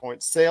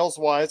standpoint.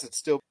 Sales-wise, it's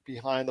still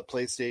behind the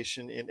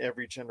PlayStation in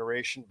every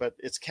generation, but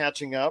it's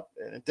catching up,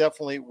 and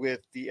definitely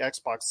with the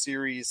Xbox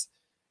Series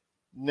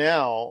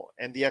now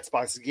and the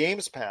Xbox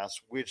Games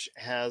Pass, which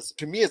has,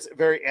 to me, it's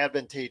very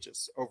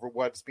advantageous over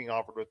what's being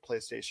offered with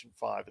PlayStation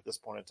 5 at this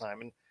point in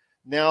time. And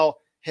now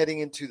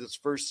heading into this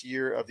first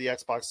year of the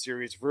Xbox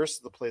Series versus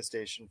the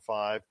PlayStation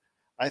 5,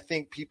 I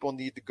think people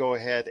need to go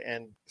ahead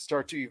and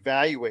start to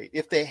evaluate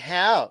if they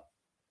have,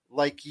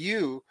 like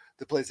you,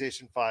 the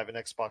PlayStation 5 and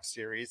Xbox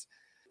Series,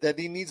 that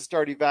they need to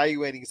start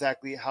evaluating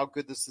exactly how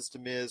good the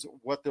system is,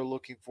 what they're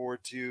looking forward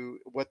to,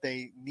 what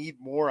they need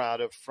more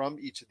out of from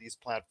each of these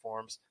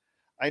platforms.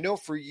 I know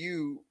for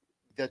you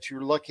that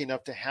you're lucky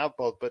enough to have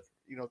both, but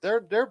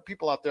there are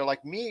people out there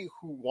like me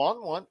who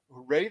want one,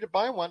 who are ready to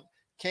buy one,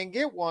 can't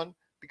get one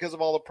because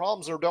of all the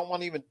problems, or don't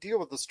want to even deal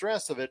with the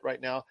stress of it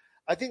right now.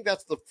 I think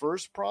that's the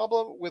first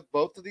problem with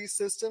both of these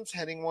systems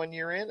heading 1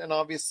 year in, and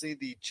obviously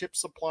the chip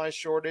supply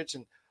shortage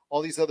and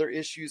all these other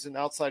issues in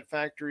outside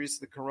factories,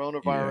 the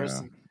coronavirus,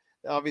 and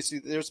obviously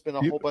there's been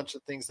a whole bunch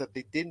of things that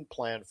they didn't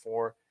plan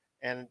for.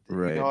 And,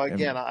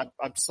 again,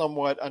 I'm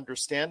somewhat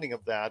understanding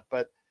of that.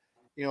 But,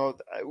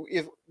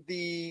 if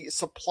the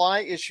supply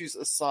issues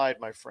aside,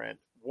 my friend,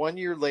 1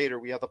 year later,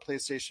 we have the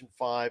PlayStation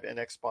 5 and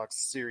Xbox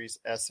Series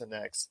S and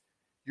X.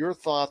 Your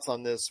thoughts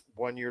on this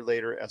 1 year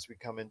later as we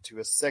come into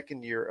a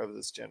second year of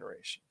this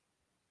generation?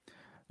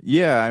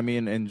 Yeah, I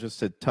mean, and just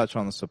to touch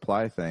on the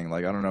supply thing,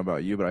 like, I don't know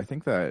about you, but I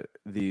think that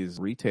these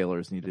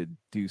retailers need to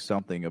do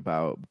something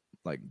about,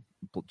 like,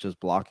 just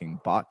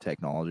blocking bot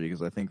technology,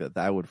 because I think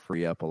that would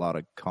free up a lot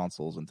of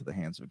consoles into the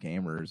hands of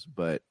gamers.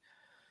 But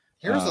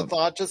here's a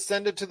thought: just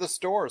send it to the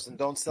stores and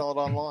don't sell it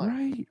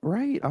online.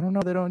 Right. I don't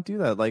know. They don't do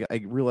that. Like,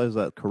 I realize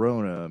that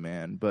Corona,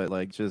 man, but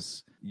like,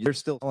 just, you're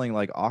still selling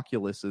like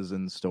Oculuses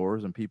in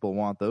stores, and people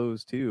want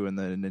those too. And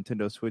the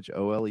Nintendo Switch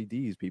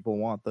OLEDs, people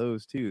want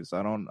those too. So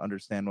I don't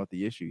understand what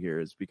the issue here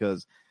is,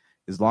 because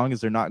as long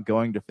as they're not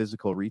going to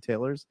physical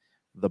retailers,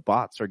 the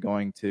bots are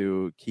going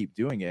to keep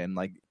doing it. And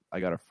like, I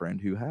got a friend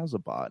who has a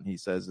bot, and he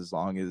says as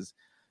long as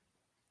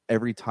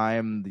every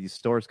time these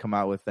stores come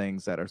out with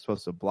things that are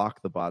supposed to block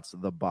the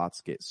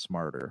bots get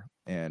smarter.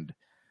 And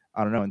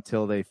I don't know,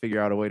 until they figure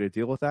out a way to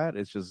deal with that,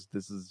 this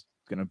is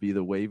going to be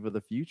the wave of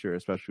the future,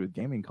 especially with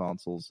gaming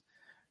consoles.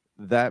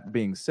 That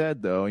being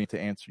said, though, to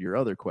answer your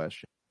other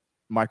question,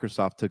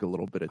 Microsoft took a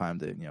little bit of time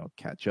to,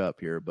 catch up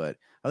here, but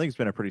I think it's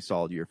been a pretty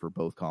solid year for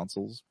both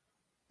consoles.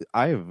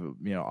 I have,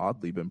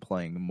 oddly been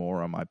playing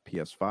more on my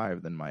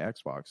PS5 than my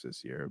Xbox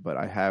this year, but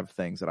I have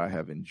things that I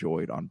have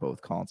enjoyed on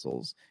both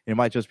consoles. It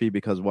might just be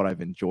because what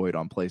I've enjoyed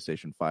on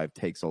PlayStation 5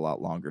 takes a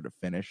lot longer to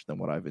finish than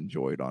what I've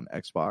enjoyed on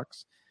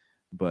Xbox,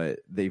 but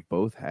they've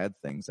both had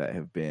things that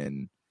have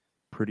been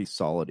pretty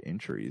solid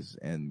entries.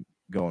 And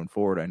going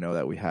forward, I know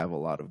that we have a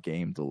lot of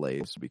game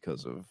delays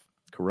because of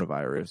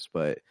coronavirus,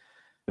 but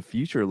the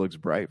future looks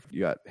bright. You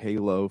got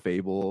Halo,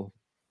 Fable,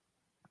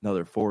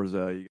 another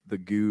Forza, the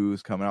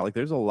Goose coming out. Like,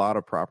 there's a lot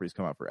of properties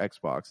coming out for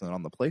Xbox. And then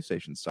on the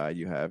PlayStation side,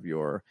 you have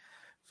your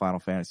Final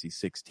Fantasy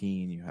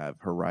 16, you have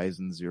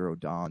Horizon Zero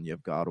Dawn, you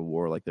have God of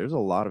War. Like, there's a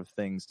lot of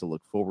things to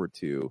look forward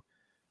to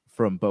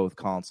from both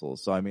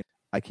consoles. So, I mean,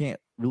 I can't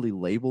really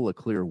label a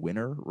clear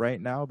winner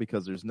right now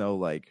because there's no,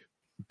 like,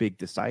 big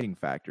deciding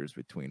factors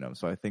between them.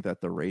 So I think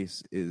that the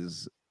race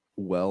is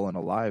well and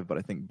alive, but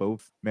I think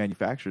both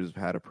manufacturers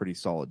have had a pretty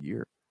solid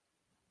year.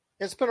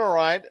 It's been all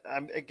right.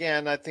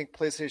 Again, I think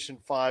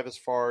PlayStation 5, as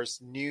far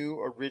as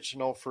new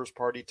original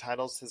first-party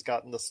titles, has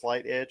gotten the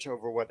slight edge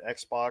over what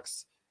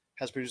Xbox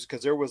has produced,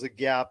 because there was a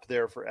gap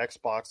there for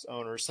Xbox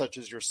owners, such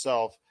as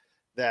yourself,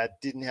 that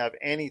didn't have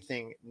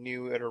anything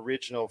new and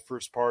original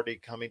first-party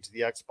coming to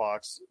the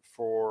Xbox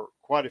for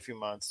quite a few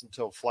months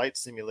until Flight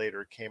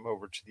Simulator came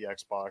over to the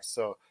Xbox.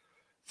 So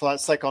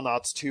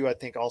Psychonauts 2, I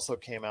think, also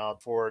came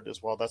out for it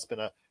as well. That's been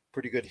a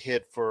pretty good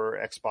hit for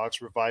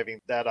Xbox,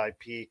 reviving that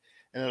IP.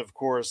 And then, of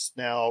course,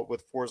 now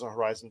with Forza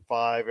Horizon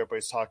 5,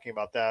 everybody's talking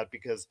about that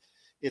because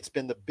it's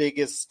been the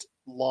biggest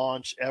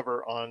launch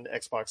ever on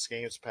Xbox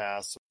Games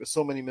Pass.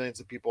 So many millions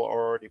of people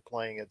are already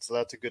playing it. So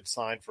that's a good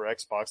sign for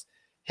Xbox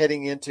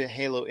heading into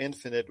Halo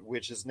Infinite,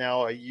 which is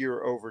now a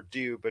year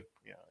overdue. But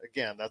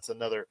again, that's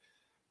another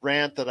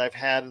rant that I've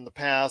had in the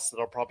past that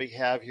I'll probably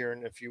have here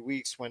in a few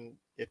weeks when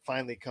it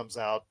finally comes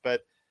out.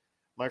 But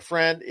my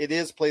friend, it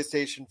is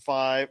PlayStation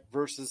 5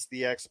 versus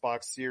the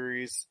Xbox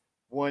Series.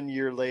 1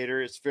 year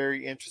later, it's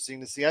very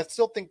interesting to see. I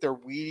still think they're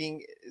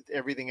weeding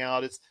everything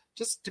out. It's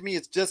just, to me,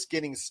 it's just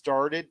getting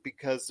started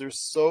because there's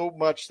so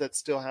much that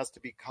still has to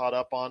be caught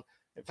up on.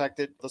 In fact,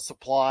 the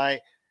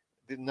supply,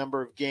 the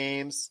number of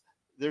games,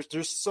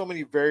 there's so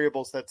many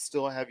variables that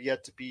still have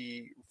yet to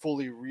be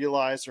fully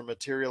realized or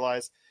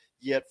materialized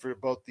yet for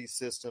both these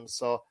systems.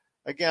 So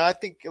again, I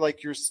think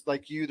like you,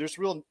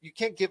 you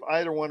can't give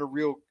either one a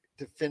real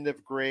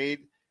definitive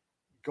grade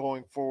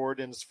going forward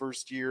in its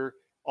first year.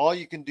 All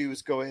you can do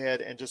is go ahead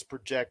and just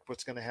project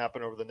what's going to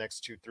happen over the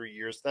next 2-3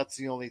 years. That's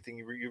the only thing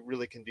you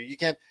really can do. You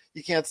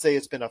can't say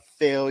it's been a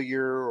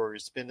failure or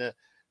it's been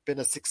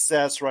a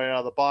success right out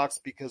of the box,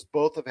 because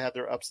both have had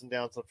their ups and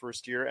downs in the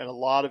first year, and a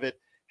lot of it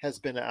has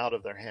been out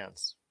of their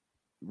hands.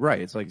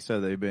 Right. It's like you said,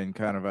 they've been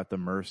kind of at the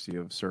mercy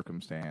of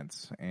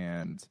circumstance.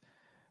 And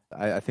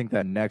I think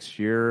that next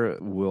year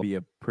will be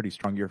a pretty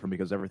strong year for them,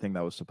 because everything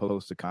that was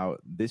supposed to come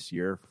out this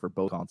year for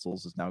both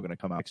consoles is now going to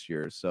come out next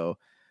year. So,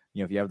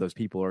 if you have those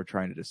people who are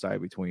trying to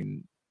decide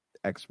between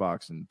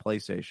Xbox and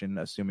PlayStation,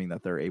 assuming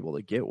that they're able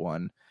to get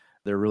one,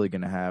 they're really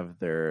going to have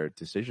their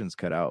decisions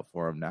cut out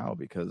for them now,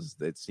 because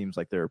it seems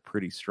like there are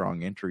pretty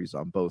strong entries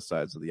on both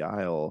sides of the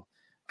aisle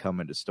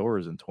coming to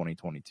stores in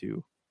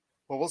 2022.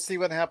 Well, we'll see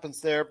what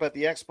happens there, but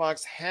the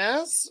Xbox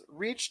has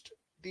reached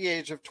the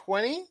age of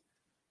 20,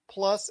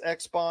 plus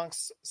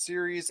Xbox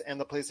Series and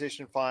the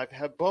PlayStation 5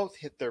 have both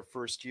hit their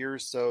first year,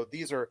 so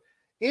these are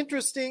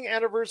interesting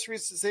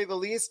anniversaries to say the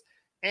least,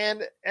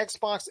 and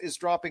Xbox is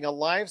dropping a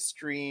live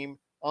stream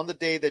on the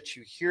day that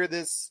you hear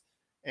this.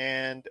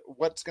 And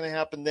what's going to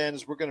happen then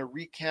is we're going to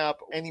recap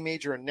any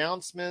major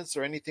announcements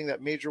or anything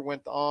that major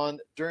went on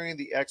during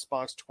the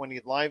Xbox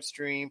 20 live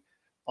stream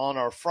on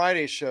our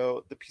Friday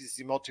show, the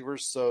PC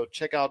Multiverse. So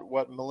check out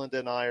what Melinda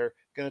and I are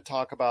going to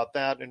talk about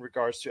that in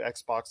regards to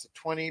Xbox at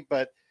 20.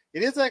 But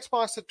it is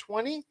Xbox at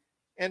 20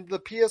 and the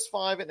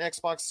PS5 and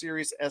Xbox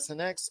Series S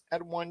and X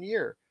at 1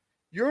 year.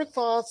 Your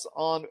thoughts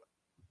on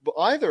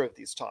either of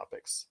these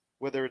topics,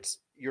 whether it's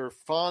your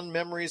fond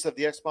memories of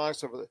the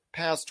Xbox over the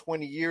past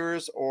 20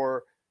 years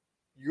or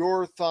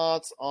your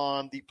thoughts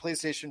on the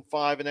PlayStation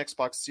 5 and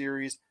Xbox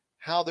Series,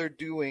 how they're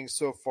doing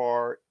so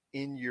far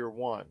in year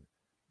one.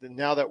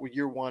 Now that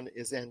year one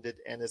is ended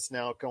and it's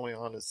now going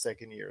on its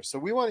second year. So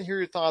we want to hear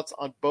your thoughts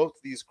on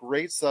both these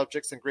great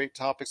subjects and great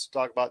topics to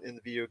talk about in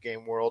the video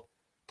game world.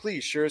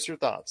 Please share us your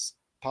thoughts.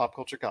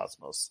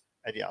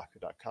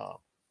 PopCultureCosmos@yahoo.com.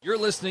 You're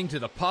listening to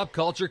the Pop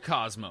Culture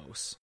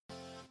Cosmos.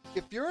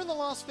 If you're in the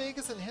Las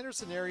Vegas and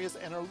Henderson areas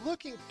and are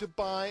looking to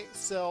buy,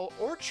 sell,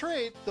 or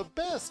trade the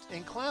best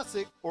in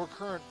classic or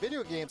current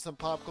video games and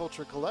pop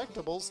culture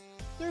collectibles,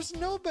 there's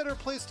no better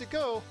place to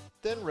go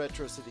than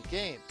Retro City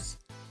Games.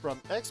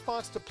 From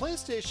Xbox to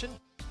PlayStation,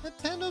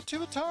 Nintendo to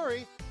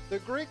Atari, the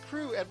great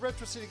crew at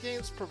Retro City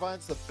Games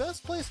provides the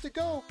best place to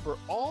go for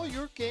all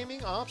your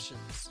gaming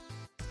options.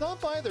 Stop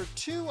by their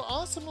 2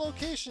 awesome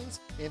locations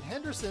in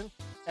Henderson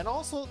and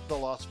also the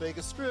Las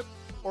Vegas Strip,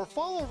 or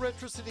follow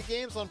Retro City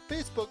Games on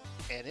Facebook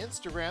and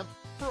Instagram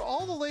for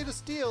all the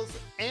latest deals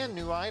and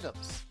new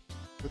items.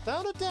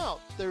 Without a doubt,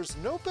 there's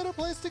no better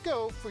place to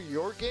go for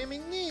your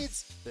gaming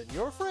needs than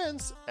your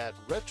friends at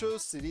Retro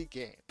City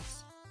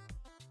Games.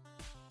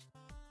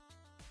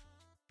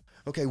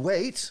 Okay,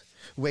 wait,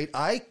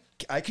 I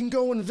can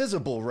go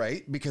invisible,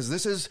 right? Because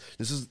this is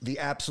the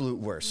absolute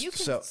worst. You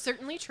can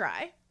certainly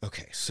try.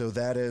 Okay, so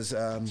that is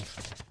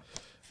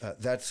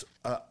that's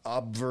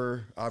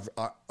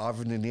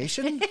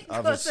obfuscation.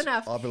 Close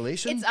enough.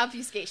 Ovulation. It's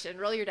obfuscation.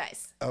 Roll your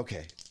dice.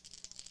 Okay.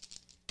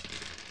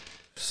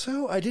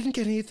 So I didn't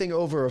get anything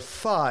over a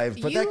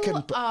 5, but that can.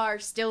 You are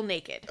still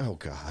naked. Oh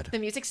God. The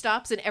music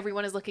stops and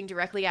everyone is looking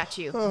directly at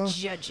you,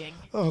 judging.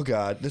 Oh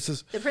God, this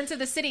is. The Prince of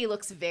the City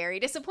looks very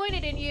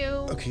disappointed in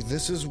you. Okay,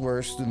 this is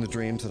worse than the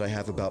dreams that I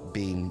have about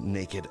being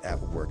naked at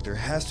work. There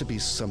has to be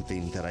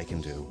something that I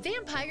can do.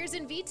 Vampires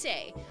in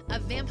Vitae, a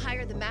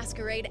Vampire the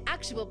Masquerade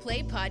actual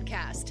play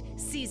podcast,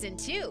 Season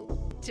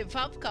 2, to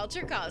Pop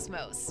Culture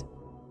Cosmos.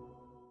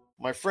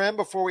 My friend,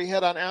 before we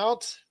head on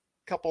out,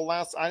 couple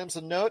last items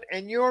of note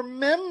and your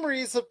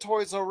memories of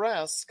Toys R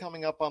Us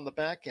coming up on the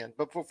back end.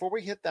 But before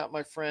we hit that,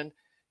 my friend,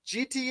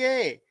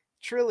 GTA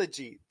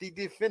Trilogy, the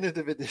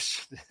definitive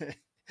edition.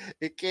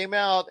 It came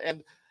out,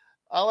 and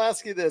I'll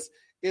ask you this.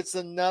 It's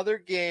another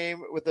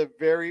game with a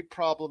very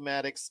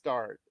problematic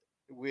start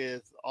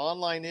with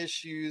online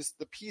issues.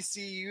 The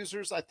PC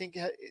users, I think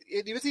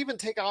it was even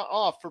taken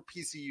off for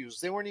PC users.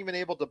 They weren't even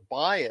able to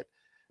buy it.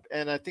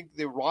 And I think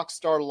the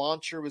Rockstar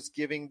launcher was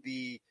giving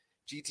the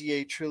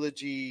GTA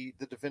Trilogy,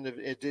 the definitive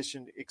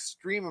edition,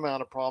 extreme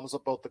amount of problems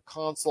on both the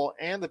console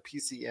and the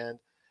PC end.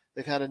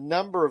 They've had a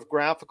number of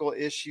graphical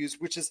issues,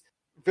 which is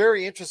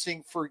very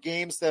interesting for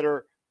games that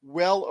are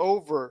well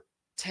over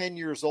 10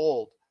 years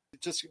old.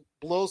 It just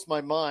blows my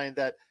mind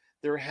that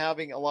they're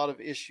having a lot of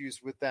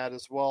issues with that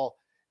as well.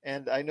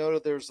 And I know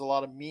that there's a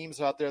lot of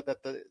memes out there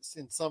that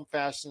in some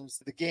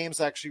fashions, the games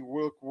actually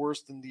work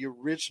worse than the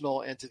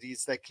original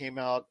entities that came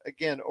out,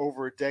 again,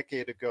 over a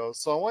decade ago.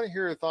 So I want to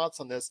hear your thoughts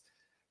on this.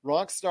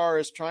 Rockstar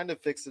is trying to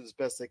fix it as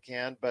best they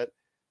can, but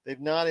they've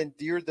not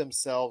endeared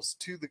themselves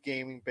to the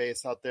gaming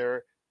base out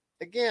there.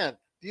 Again,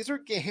 these are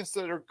games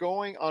that are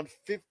going on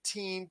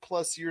 15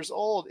 plus years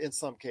old in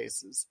some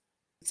cases.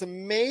 It's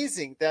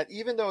amazing that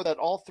even though that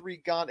all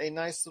 3 got a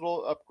nice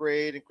little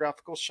upgrade and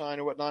graphical shine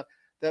and whatnot,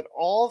 that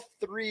all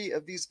 3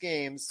 of these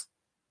games,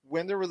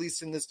 when they're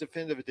released in this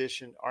definitive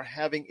edition, are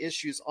having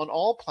issues on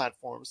all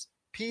platforms,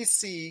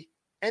 PC,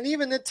 and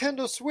even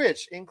Nintendo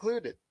Switch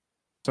included.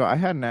 So I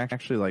hadn't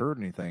actually heard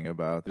anything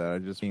about that. I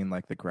just seen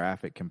the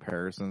graphic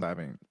comparisons. I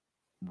haven't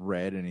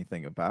read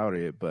anything about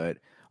it, but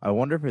I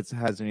wonder if it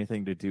has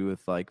anything to do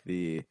with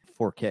the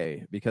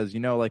 4K, because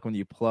when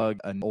you plug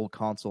an old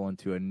console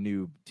into a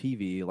new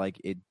TV,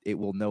 it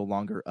will no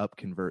longer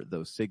upconvert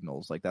those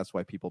signals. That's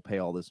why people pay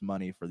all this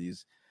money for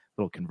these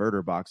little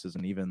converter boxes,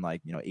 and even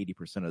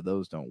 80% of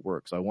those don't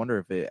work. So I wonder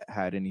if it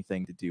had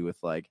anything to do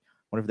with wonder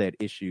if they had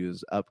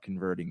issues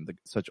upconverting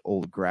such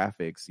old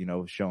graphics,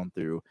 shown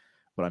through.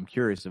 But I'm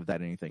curious if that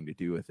had anything to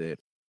do with it.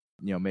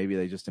 Maybe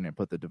they just didn't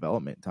put the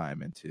development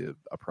time into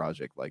a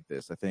project like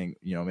this. I think,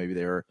 maybe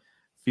they were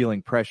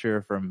feeling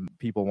pressure from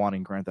people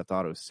wanting Grand Theft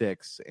Auto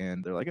 6,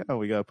 and they're like, oh,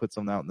 we got to put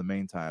something out in the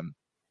meantime.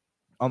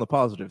 On the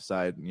positive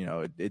side,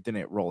 it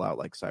didn't roll out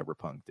like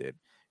Cyberpunk did,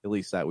 at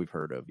least that we've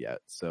heard of yet.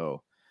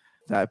 So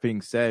that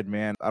being said,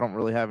 man, I don't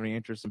really have any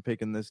interest in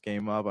picking this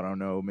game up. I don't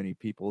know many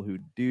people who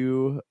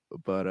do,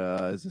 but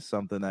is this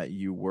something that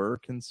you were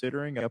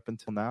considering up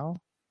until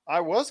now? I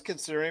was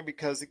considering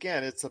because,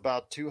 again, it's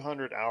about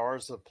 200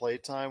 hours of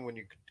playtime when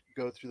you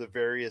go through the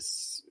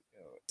various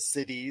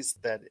cities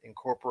that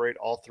incorporate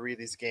all three of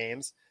these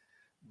games.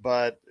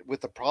 But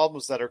with the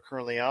problems that are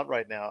currently out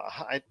right now,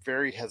 I'm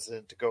very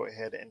hesitant to go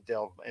ahead and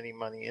delve any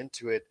money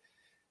into it.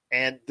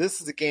 And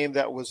this is a game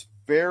that was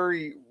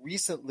very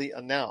recently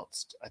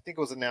announced. I think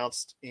it was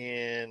announced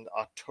in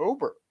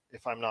October,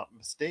 if I'm not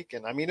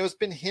mistaken. I mean, it was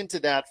been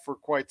hinted at for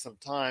quite some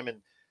time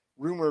and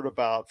rumored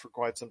about for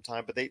quite some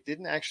time, but they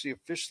didn't actually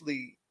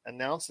officially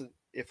announce it,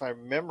 if I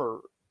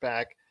remember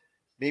back,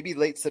 maybe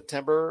late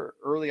September,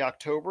 early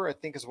October, I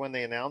think is when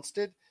they announced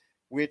it,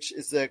 which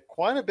is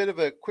quite a bit of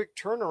a quick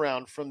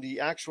turnaround from the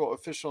actual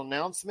official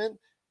announcement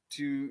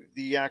to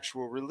the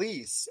actual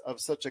release of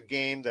such a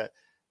game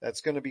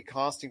that's going to be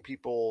costing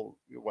people,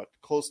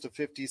 close to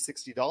 $50,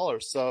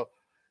 $60. So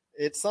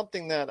it's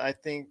something that I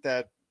think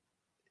that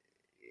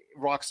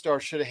Rockstar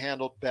should have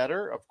handled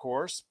better, of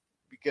course.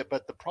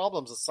 But the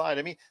problems aside,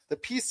 I mean, the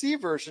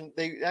PC version,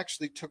 they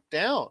actually took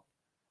down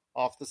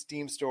off the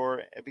Steam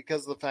store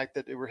because of the fact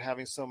that they were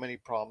having so many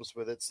problems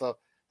with it. So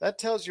that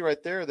tells you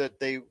right there that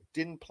they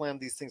didn't plan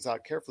these things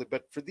out carefully.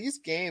 But for these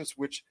games,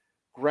 which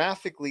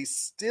graphically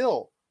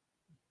still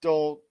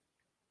don't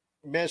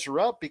measure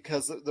up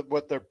because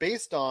what they're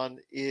based on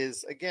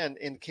is, again,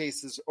 in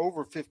cases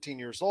over 15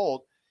 years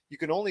old, you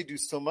can only do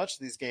so much of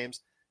these games.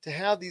 To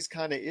have these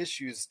kind of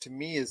issues, to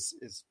me, is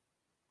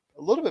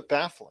a little bit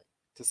baffling,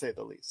 to say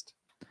the least.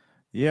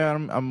 Yeah,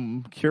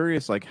 I'm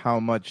curious, like,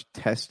 how much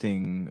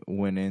testing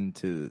went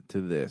into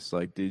this.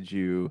 Like, did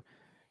you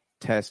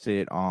test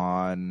it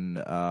on,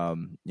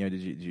 did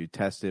you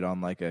test it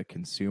on like a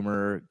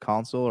consumer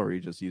console, or are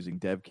you just using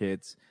dev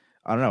kits?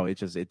 I don't know.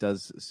 It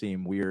does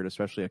seem weird,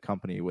 especially a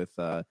company with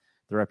the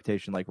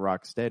reputation like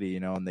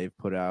Rocksteady, and they've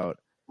put out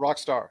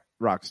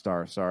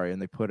Rockstar, sorry, and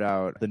they put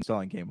out the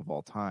selling game of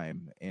all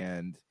time,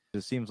 and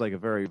it seems like a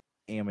very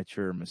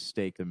amateur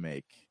mistake to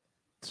make.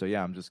 So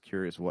yeah, I'm just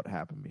curious what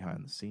happened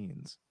behind the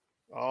scenes.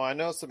 Oh, I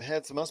know some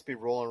heads must be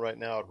rolling right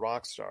now at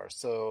Rockstar.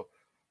 So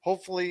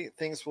hopefully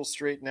things will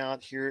straighten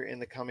out here in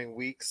the coming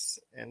weeks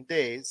and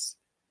days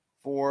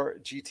for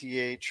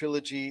GTA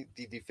Trilogy,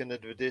 the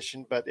Definitive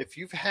Edition. But if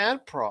you've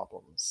had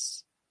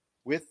problems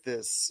with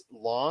this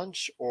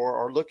launch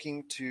or are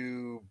looking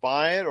to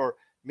buy it, or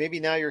maybe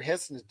now you're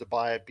hesitant to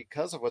buy it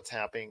because of what's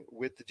happening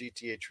with the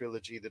GTA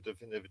Trilogy, the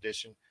Definitive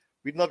Edition,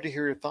 we'd love to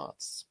hear your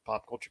thoughts.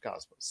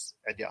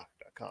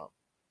 PopCultureCosmos@yahoo.com.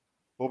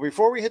 Well,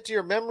 before we hit to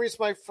your memories,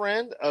 my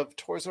friend, of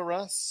Toys R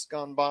Us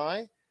gone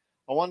by,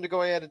 I wanted to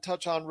go ahead and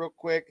touch on real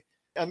quick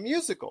a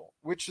musical,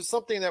 which is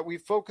something that we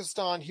focused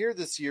on here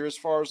this year as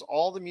far as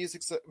all the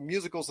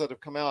musicals that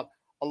have come out.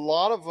 A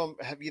lot of them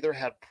have either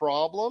had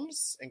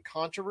problems and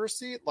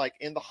controversy, like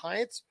In the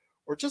Heights,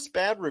 or just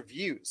bad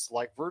reviews,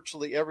 like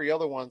virtually every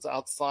other one's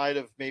outside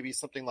of maybe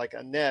something like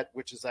Annette,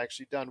 which has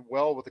actually done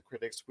well with the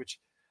critics,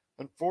 which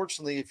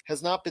unfortunately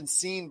has not been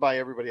seen by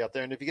everybody out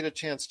there. And if you get a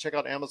chance, check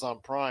out Amazon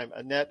Prime.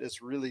 Annette is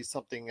really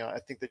something I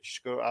think that you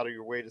should go out of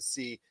your way to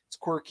see. It's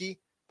quirky,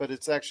 but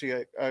it's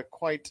actually a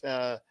quite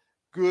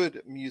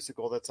good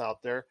musical that's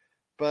out there.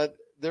 But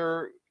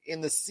they're in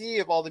the sea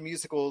of all the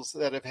musicals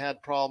that have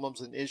had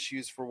problems and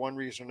issues for one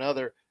reason or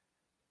another.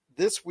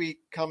 This week,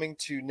 coming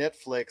to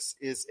Netflix,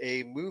 is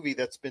a movie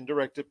that's been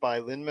directed by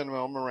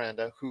Lin-Manuel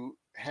Miranda, who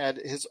had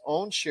his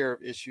own share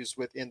of issues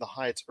with In the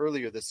Heights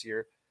earlier this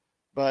year.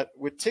 But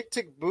with Tick,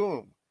 Tick,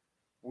 Boom,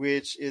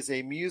 which is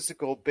a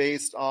musical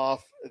based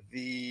off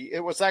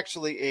it was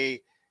actually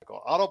a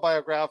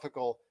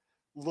autobiographical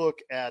look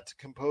at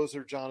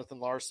composer Jonathan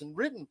Larson,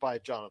 written by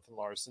Jonathan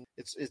Larson.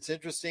 It's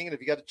interesting, and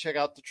if you got to check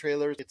out the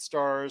trailers, it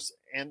stars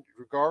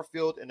Andrew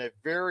Garfield in a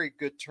very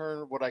good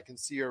turn. What I can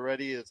see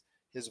already is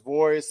his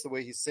voice, the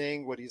way he's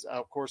saying, what he's,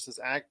 of course,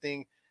 his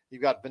acting.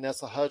 You've got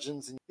Vanessa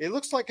Hudgens, and it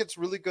looks like it's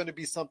really going to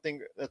be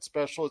something that's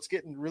special. It's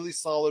getting really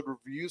solid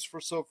reviews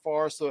for so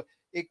far, so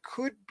it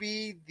could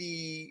be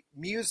the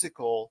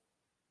musical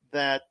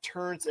that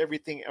turns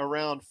everything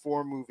around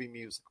for movie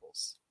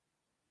musicals.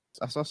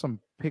 I saw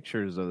some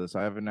pictures of this.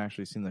 I haven't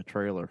actually seen the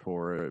trailer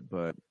for it,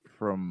 but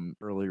from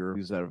earlier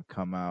reviews that have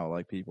come out,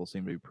 like, people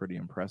seem to be pretty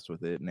impressed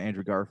with it. And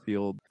Andrew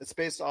Garfield. It's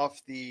based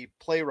off the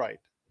playwright,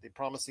 the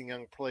promising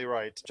young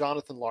playwright,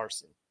 Jonathan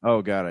Larson.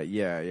 Oh, got it.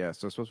 Yeah.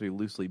 So it's supposed to be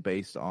loosely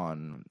based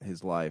on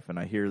his life, and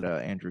I hear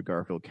that Andrew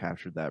Garfield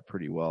captured that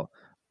pretty well.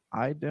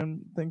 I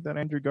didn't think that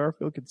Andrew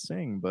Garfield could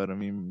sing, but I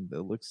mean, it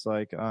looks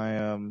like I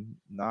am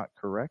not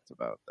correct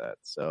about that.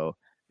 So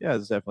yeah,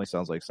 this definitely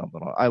sounds like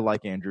something. I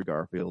like Andrew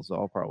Garfield, so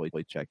I'll probably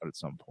check it at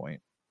some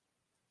point.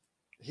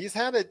 He's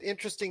had an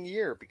interesting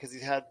year because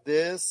he's had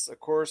this. Of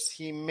course,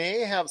 he may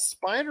have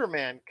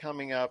Spider-Man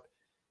coming up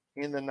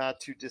in the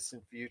not too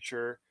distant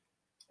future,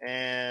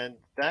 and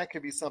that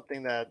could be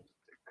something that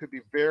could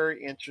be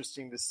very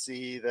interesting to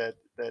see that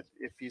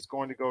if he's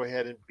going to go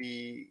ahead and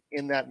be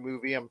in that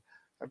movie. I'm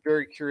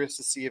very curious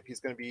to see if he's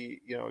going to be,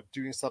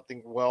 doing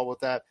something well with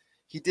that.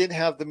 He did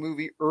have the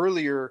movie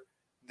earlier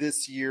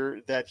this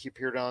year that he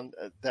appeared on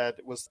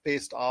that was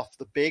based off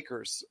the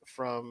Bakers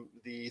from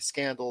the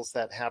scandals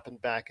that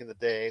happened back in the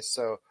day.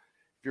 So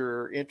if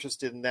you're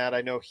interested in that,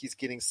 I know he's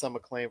getting some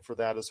acclaim for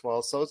that as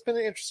well. So it's been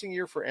an interesting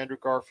year for Andrew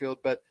Garfield,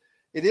 but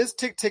it is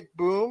Tick, Tick,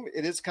 Boom.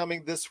 It is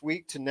coming this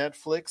week to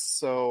Netflix.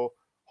 So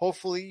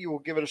hopefully you will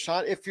give it a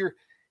shot. If you're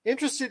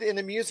interested in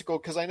a musical,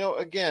 because I know,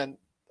 again,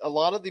 a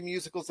lot of the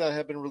musicals that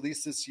have been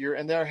released this year,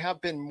 and there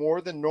have been more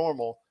than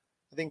normal,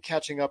 I think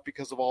catching up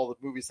because of all the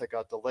movies that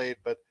got delayed,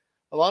 but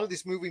a lot of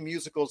these movie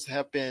musicals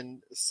have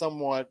been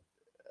somewhat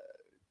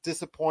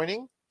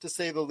disappointing, to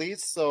say the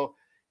least. So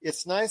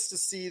it's nice to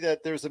see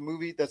that there's a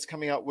movie that's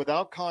coming out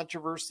without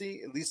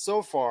controversy, at least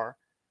so far,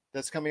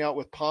 that's coming out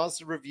with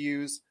positive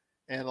reviews.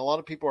 And a lot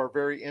of people are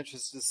very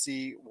interested to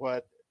see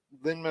what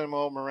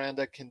Lin-Manuel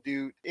Miranda can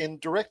do in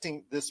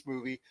directing this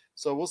movie.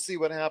 So we'll see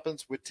what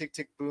happens with Tick,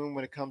 Tick, Boom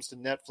when it comes to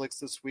Netflix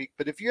this week.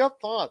 But if you have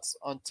thoughts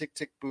on Tick,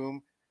 Tick,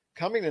 Boom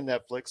coming to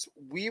Netflix,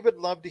 we would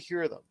love to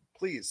hear them.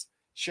 Please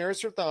share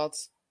us your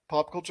thoughts,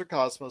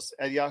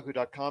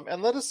 popculturecosmos@yahoo.com,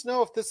 and let us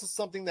know if this is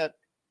something that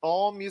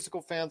all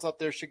musical fans out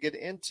there should get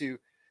into,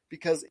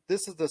 because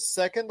this is the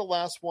second to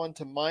last one,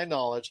 to my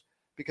knowledge,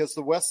 because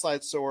the West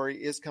Side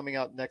Story is coming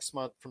out next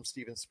month from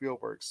Steven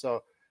Spielberg.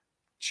 So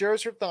share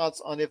us your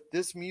thoughts on if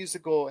this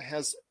musical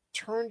has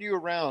turned you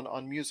around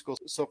on musicals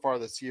so far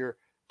this year.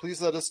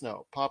 Please let us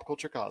know,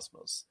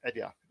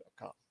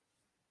 popculturecosmos@yahoo.com.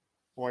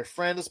 Well, my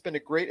friend, it's been a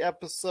great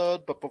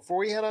episode, but before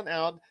we head on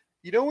out,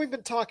 we've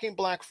been talking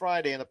Black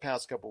Friday in the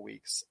past couple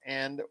weeks,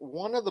 and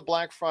one of the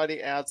Black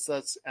Friday ads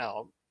that's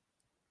out,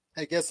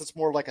 I guess it's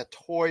more like a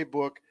toy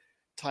book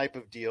type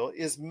of deal,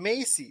 is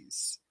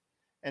Macy's.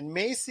 And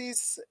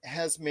Macy's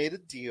has made a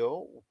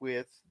deal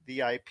with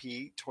the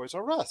IP Toys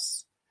R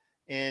Us.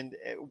 And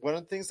one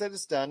of the things that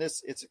it's done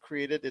is it's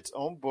created its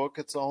own book,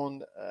 its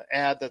own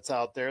ad that's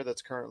out there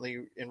that's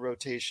currently in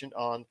rotation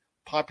on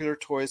popular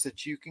toys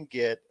that you can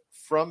get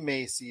from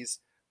Macy's,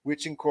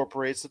 which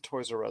incorporates the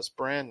Toys R Us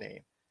brand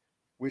name.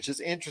 Which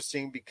is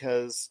interesting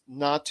because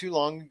not too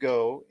long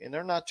ago, in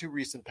our not too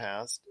recent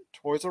past,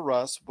 Toys R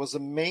Us was a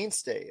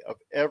mainstay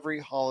of every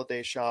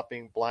holiday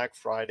shopping, Black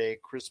Friday,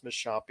 Christmas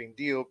shopping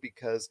deal,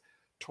 because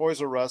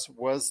Toys R Us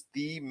was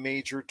the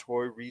major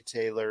toy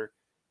retailer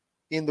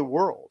in the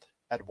world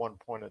at one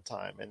point in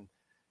time and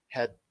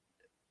had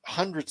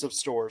hundreds of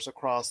stores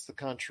across the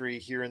country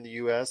here in the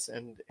U.S.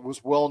 and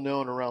was well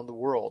known around the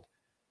world.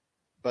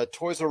 But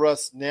Toys R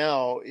Us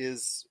now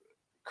is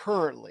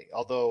currently,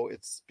 although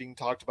it's being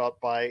talked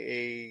about by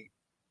a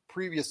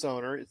previous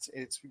owner,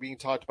 it's being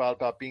talked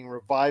about being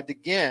revived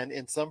again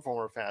in some form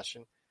or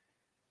fashion.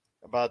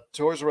 About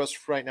Toys R Us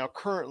right now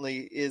currently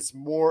is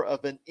more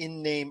of an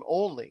in-name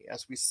only,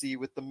 as we see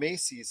with the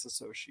Macy's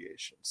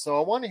Association. So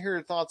I want to hear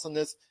your thoughts on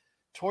this.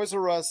 Toys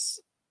R Us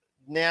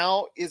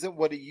now isn't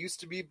what it used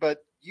to be,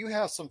 but you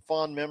have some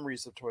fond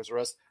memories of Toys R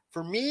Us.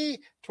 For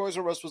me, Toys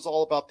R Us was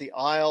all about the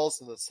aisles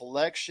and the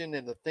selection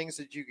and the things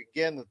that you could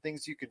get and the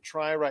things you could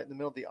try right in the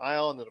middle of the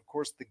aisle. And then, of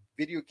course, the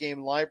video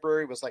game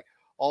library was like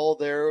all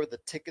there with the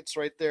tickets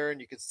right there,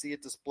 and you could see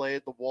it displayed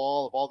at the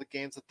wall of all the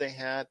games that they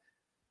had.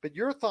 But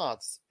your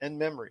thoughts and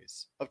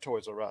memories of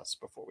Toys R Us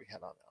before we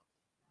head on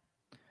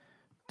out.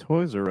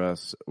 Toys R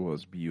Us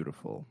was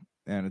beautiful.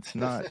 And it's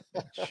not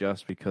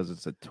just because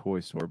it's a toy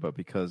store, but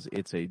because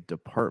it's a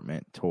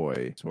department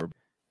toy store.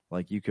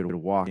 Like, you could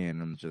walk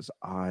in and just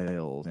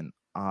aisles and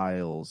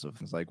aisles of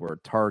things, like where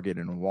Target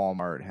and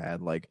Walmart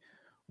had like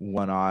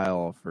one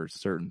aisle for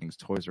certain things.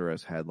 Toys R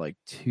Us had like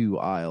two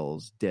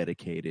aisles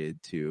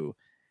dedicated to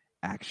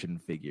action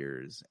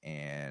figures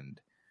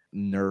and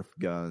Nerf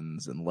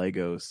guns and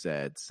Lego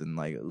sets and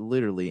like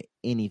literally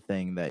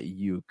anything that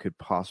you could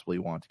possibly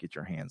want to get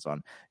your hands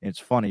on. And it's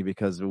funny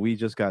because we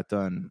just got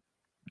done.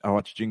 I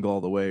watched Jingle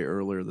All the Way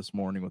earlier this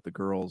morning with the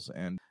girls,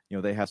 and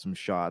they have some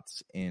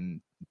shots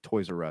in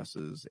Toys R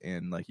Us's,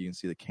 and like you can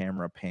see the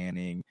camera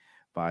panning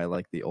by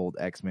like the old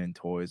X-Men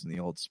toys and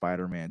the old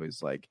Spider-Man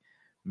toys. Like,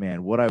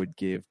 man, what I would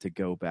give to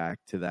go back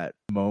to that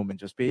moment,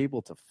 just be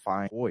able to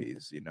find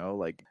toys,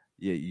 like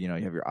you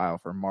have your aisle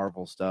for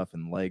Marvel stuff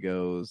and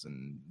Legos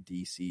and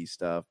DC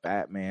stuff,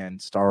 Batman,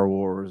 Star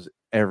Wars,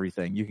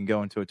 everything. You can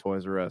go into a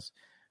Toys R Us,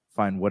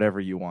 find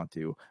whatever you want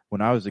to.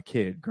 When I was a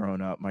kid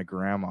growing up, my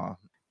grandma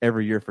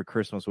every year for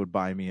Christmas would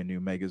buy me a new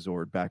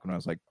Megazord back when I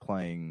was like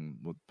playing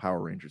with Power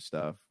Ranger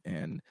stuff.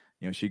 And,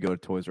 she'd go to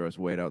Toys R Us,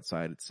 wait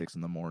outside at 6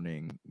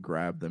 a.m,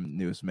 grab the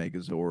newest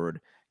Megazord,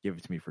 give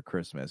it to me for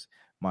Christmas.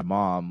 My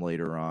mom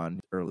later on,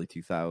 early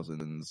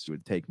 2000s,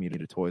 would take me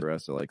to Toys R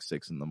Us at like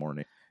 6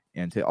 a.m.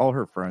 and to all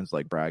her friends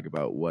like brag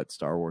about what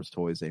Star Wars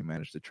toys they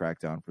managed to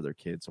track down for their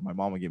kids. So my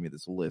mom would give me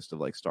this list of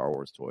like Star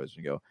Wars toys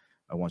and go,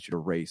 I want you to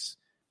race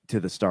to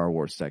the Star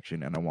Wars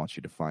section and I want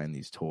you to find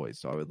these toys.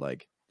 So I would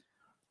like,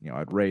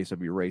 I'd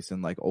be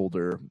racing like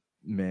older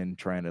men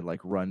trying to like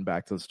run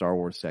back to the Star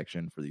Wars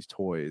section for these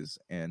toys.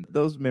 And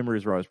those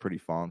memories were always pretty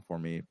fond for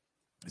me.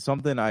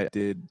 Something I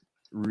did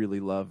really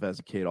love as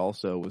a kid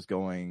also was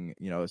going,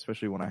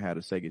 especially when I had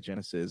a Sega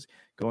Genesis,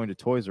 going to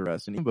Toys R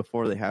Us. And even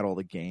before they had all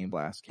the Game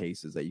Blast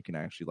cases that you can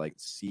actually like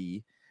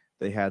see,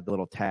 they had the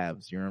little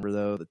tabs. You remember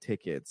though, the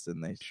tickets,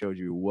 and they showed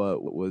you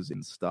what was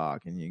in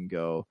stock, and you can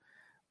go,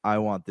 I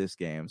want this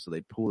game. So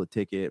they pull the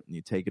ticket and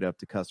you take it up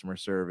to customer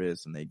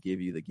service and they give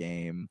you the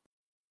game.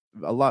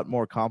 A lot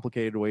more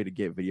complicated way to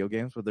get video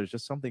games, but there's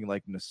just something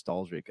like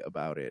nostalgic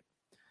about it.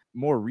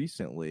 More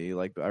recently,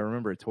 like I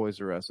remember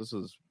Toys R Us, this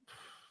was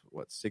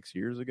 6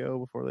 years ago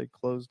before they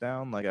closed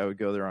down. Like I would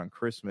go there on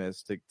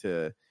Christmas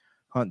to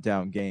hunt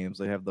down games.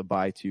 They have the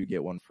buy two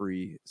get one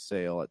free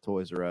sale at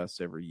Toys R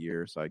Us every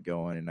year, so I'd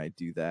go in and I'd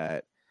do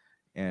that.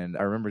 And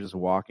I remember just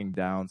walking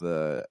down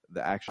the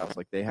action shops.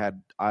 Like they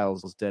had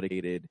aisles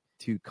dedicated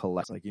to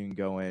collect. Like you can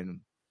go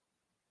in.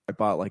 I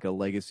bought like a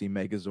Legacy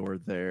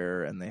Megazord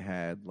there, and they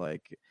had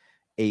like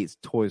 8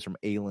 toys from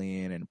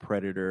Alien and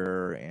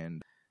Predator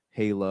and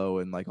Halo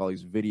and like all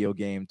these video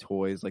game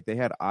toys. Like they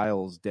had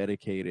aisles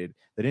dedicated.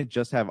 They didn't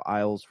just have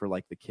aisles for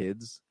like the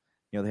kids.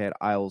 They had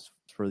aisles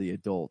for the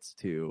adults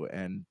too.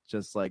 And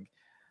just like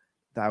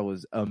that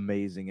was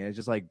amazing. And it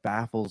just like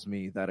baffles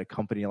me that a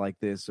company like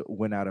this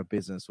went out of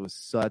business with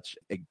such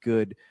a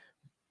good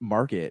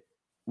market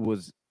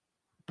was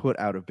put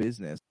out of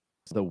business.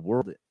 The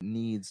world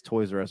needs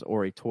Toys R Us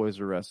or a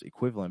Toys R Us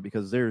equivalent,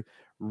 because there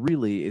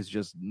really is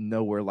just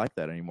nowhere like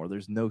that anymore.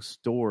 There's no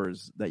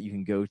stores that you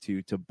can go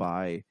to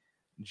buy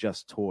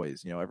just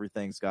toys.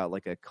 Everything's got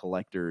like a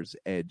collector's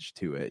edge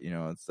to it.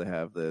 It's they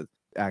have the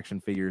action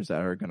figures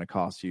that are going to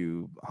cost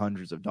you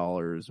hundreds of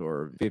dollars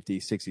or $50,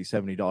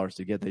 $60, $70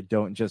 to get. They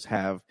don't just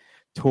have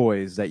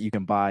toys that you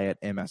can buy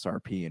at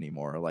MSRP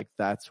anymore. Like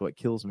that's what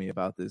kills me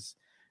about this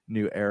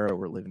new era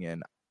we're living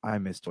in. I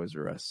miss Toys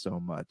R Us so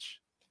much.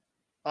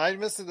 I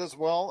miss it as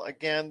well.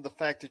 Again, the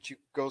fact that you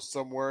go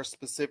somewhere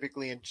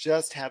specifically and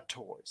just have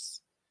toys.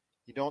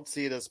 You don't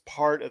see it as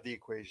part of the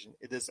equation.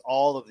 It is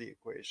all of the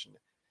equation.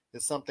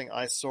 It's something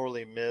I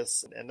sorely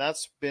miss. And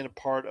that's been a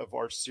part of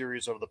our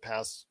series over the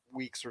past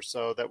weeks or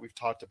so that we've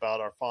talked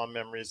about our fond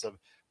memories of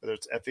whether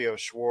it's FAO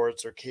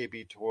Schwartz or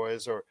KB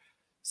Toys or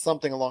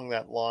something along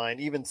that line,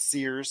 even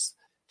Sears.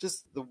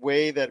 Just the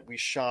way that we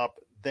shop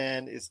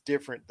then is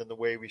different than the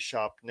way we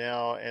shop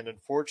now. And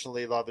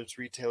unfortunately, a lot of those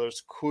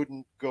retailers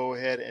couldn't go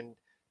ahead and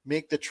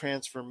make the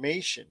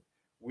transformation,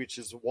 which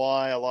is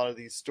why a lot of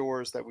these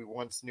stores that we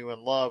once knew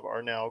and loved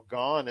are now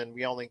gone. And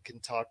we only can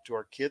talk to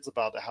our kids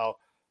about how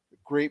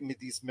great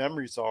these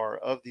memories are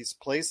of these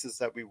places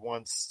that we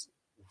once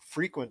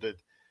frequented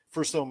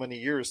for so many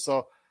years.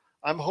 So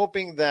I'm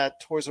hoping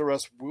that Toys R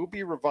Us will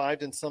be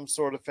revived in some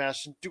sort of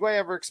fashion. Do I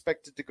ever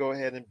expect it to go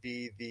ahead and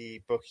be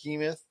the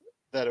behemoth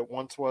that it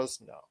once was?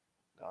 No,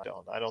 I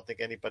don't. I don't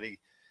think anybody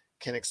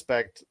can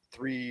expect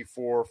 300,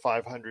 400,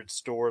 500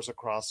 stores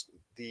across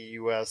the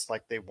U.S.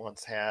 like they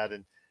once had.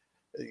 And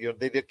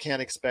they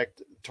can't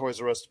expect Toys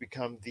R Us to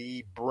become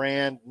the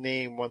brand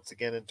name once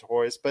again in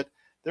toys. But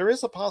there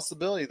is a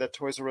possibility that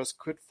Toys R Us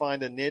could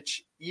find a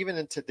niche even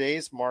in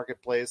today's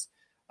marketplace.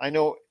 I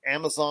know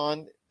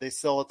Amazon, they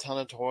sell a ton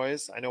of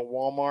toys. I know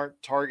Walmart,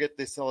 Target,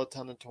 they sell a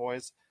ton of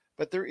toys.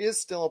 But there is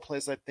still a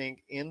place, I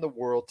think, in the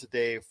world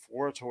today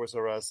for a Toys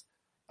R Us.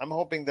 I'm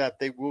hoping that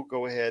they will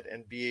go ahead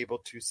and be able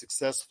to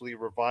successfully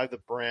revive the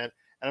brand.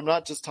 And I'm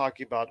not just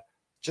talking about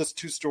just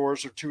 2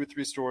 stores or 2 or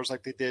 3 stores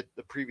like they did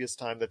the previous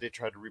time that they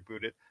tried to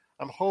reboot it.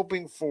 I'm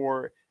hoping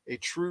for a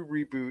true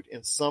reboot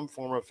in some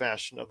form or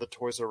fashion of the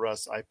Toys R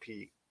Us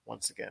IP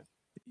once again.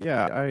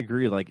 Yeah, I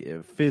agree. Like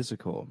a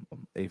physical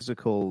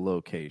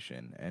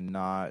location and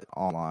not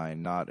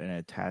online, not an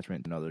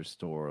attachment to another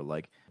store,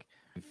 like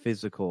a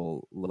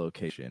physical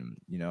location,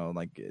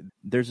 like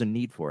there's a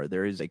need for it.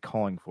 There is a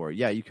calling for it.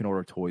 Yeah, you can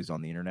order toys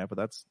on the internet,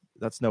 but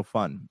that's no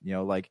fun.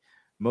 Like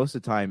most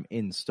of the time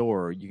in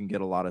store, you can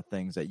get a lot of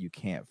things that you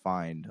can't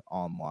find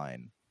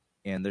online.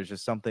 And there's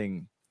just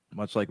something,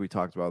 much like we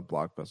talked about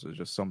Blockbuster,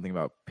 just something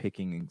about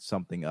picking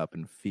something up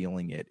and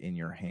feeling it in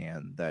your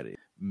hand that it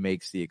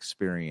makes the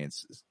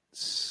experience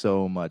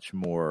so much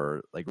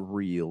more like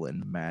real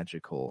and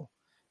magical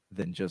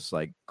than just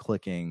like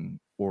clicking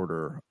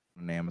order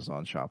on an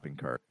Amazon shopping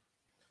cart.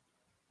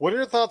 What are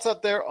your thoughts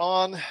out there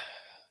on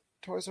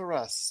Toys R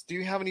Us? Do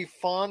you have any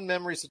fond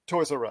memories of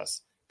Toys R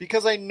Us?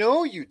 Because I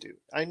know you do.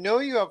 I know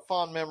you have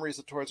fond memories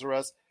of Toys R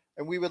Us,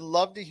 and we would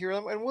love to hear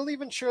them, and we'll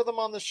even share them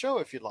on the show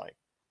if you'd like.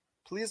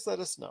 Please let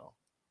us know.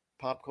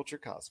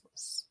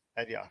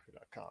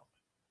 popculturecosmos@yahoo.com.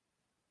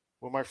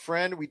 Well, my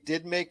friend, we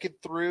did make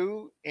it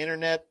through.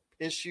 Internet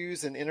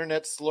issues and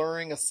internet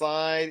slurring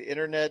aside,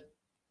 internet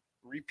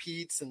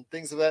repeats and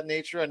things of that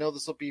nature. I know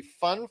this will be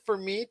fun for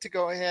me to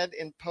go ahead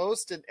and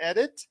post and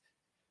edit.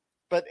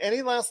 But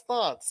any last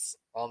thoughts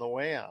on the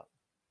way out?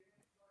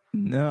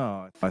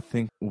 No, I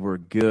think we're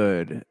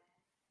good.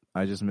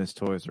 I just miss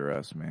Toys R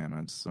Us, man.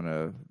 I'm just going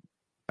to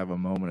have a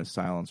moment of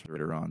silence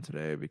later on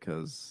today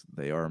because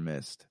they are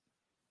missed.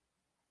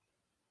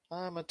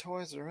 I'm a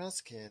Toys R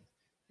Us kid.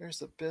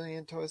 There's a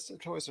billion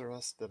Toys R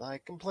Us that I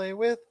can play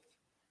with.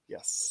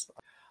 Yes.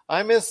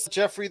 I miss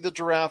Jeffrey the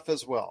Giraffe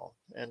as well,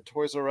 and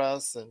Toys R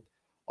Us and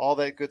all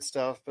that good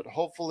stuff. But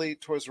hopefully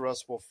Toys R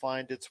Us will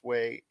find its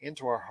way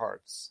into our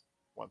hearts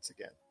once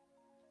again.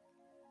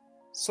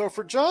 So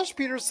for Josh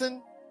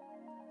Peterson,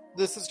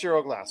 this is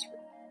Gerald Glassford.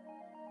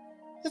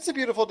 It's a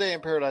beautiful day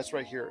in paradise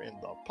right here in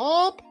the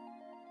Pop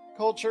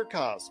Culture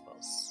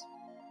Cosmos.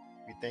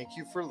 We thank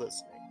you for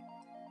listening.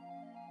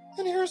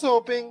 And here's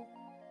hoping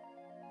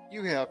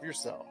you have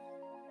yourself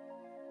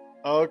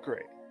a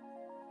great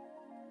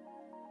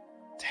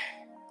day.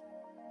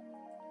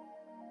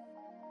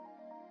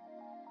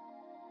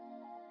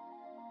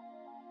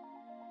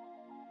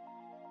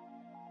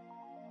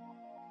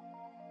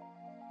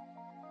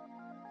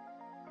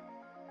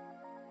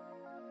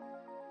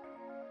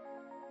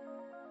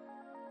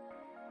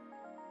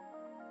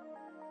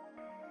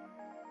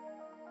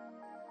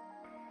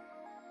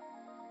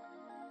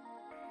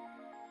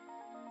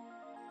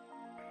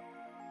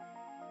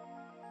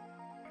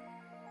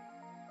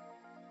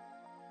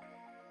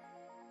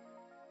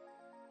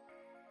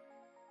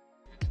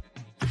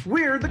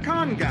 We're the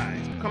Con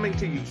Guys, coming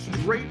to you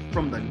straight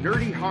from the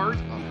nerdy heart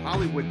of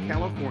Hollywood,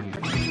 California.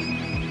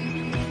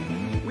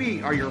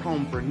 We are your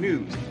home for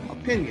news,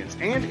 opinions,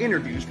 and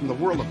interviews from the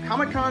world of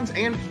Comic-Cons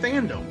and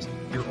fandoms,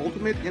 your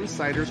ultimate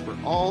insiders for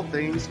all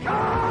things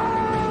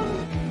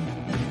con.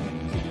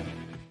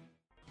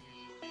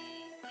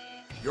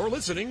 You're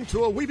listening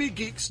to a Weeby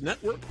Geeks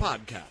Network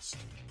podcast.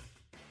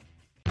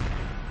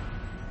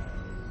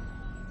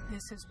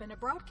 This has been a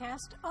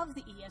broadcast of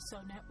the ESO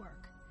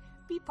Network.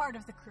 Be part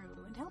of the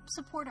crew and help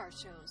support our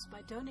shows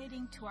by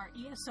donating to our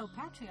ESO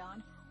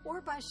Patreon or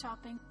by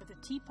shopping for the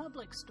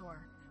TeePublic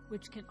store,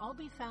 which can all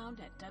be found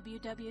at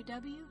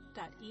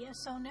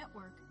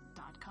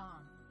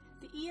www.esonetwork.com.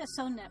 The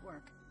ESO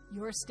Network,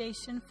 your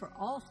station for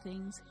all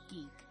things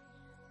geek.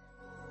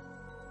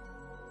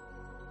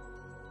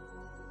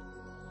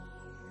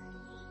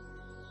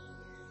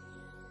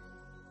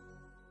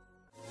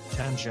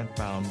 Tangent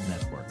Bound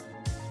Network.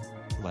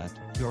 Let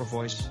your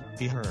voice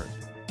be heard.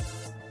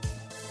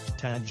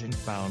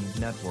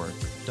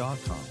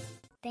 TangentBoundNetwork.com.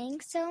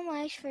 Thanks so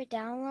much for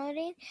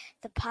downloading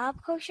the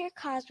Pop Culture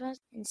Cosmos,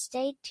 and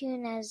stay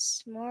tuned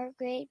as more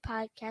great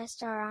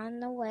podcasts are on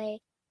the way.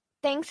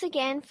 Thanks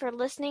again for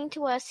listening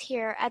to us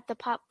here at the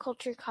Pop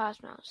Culture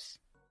Cosmos.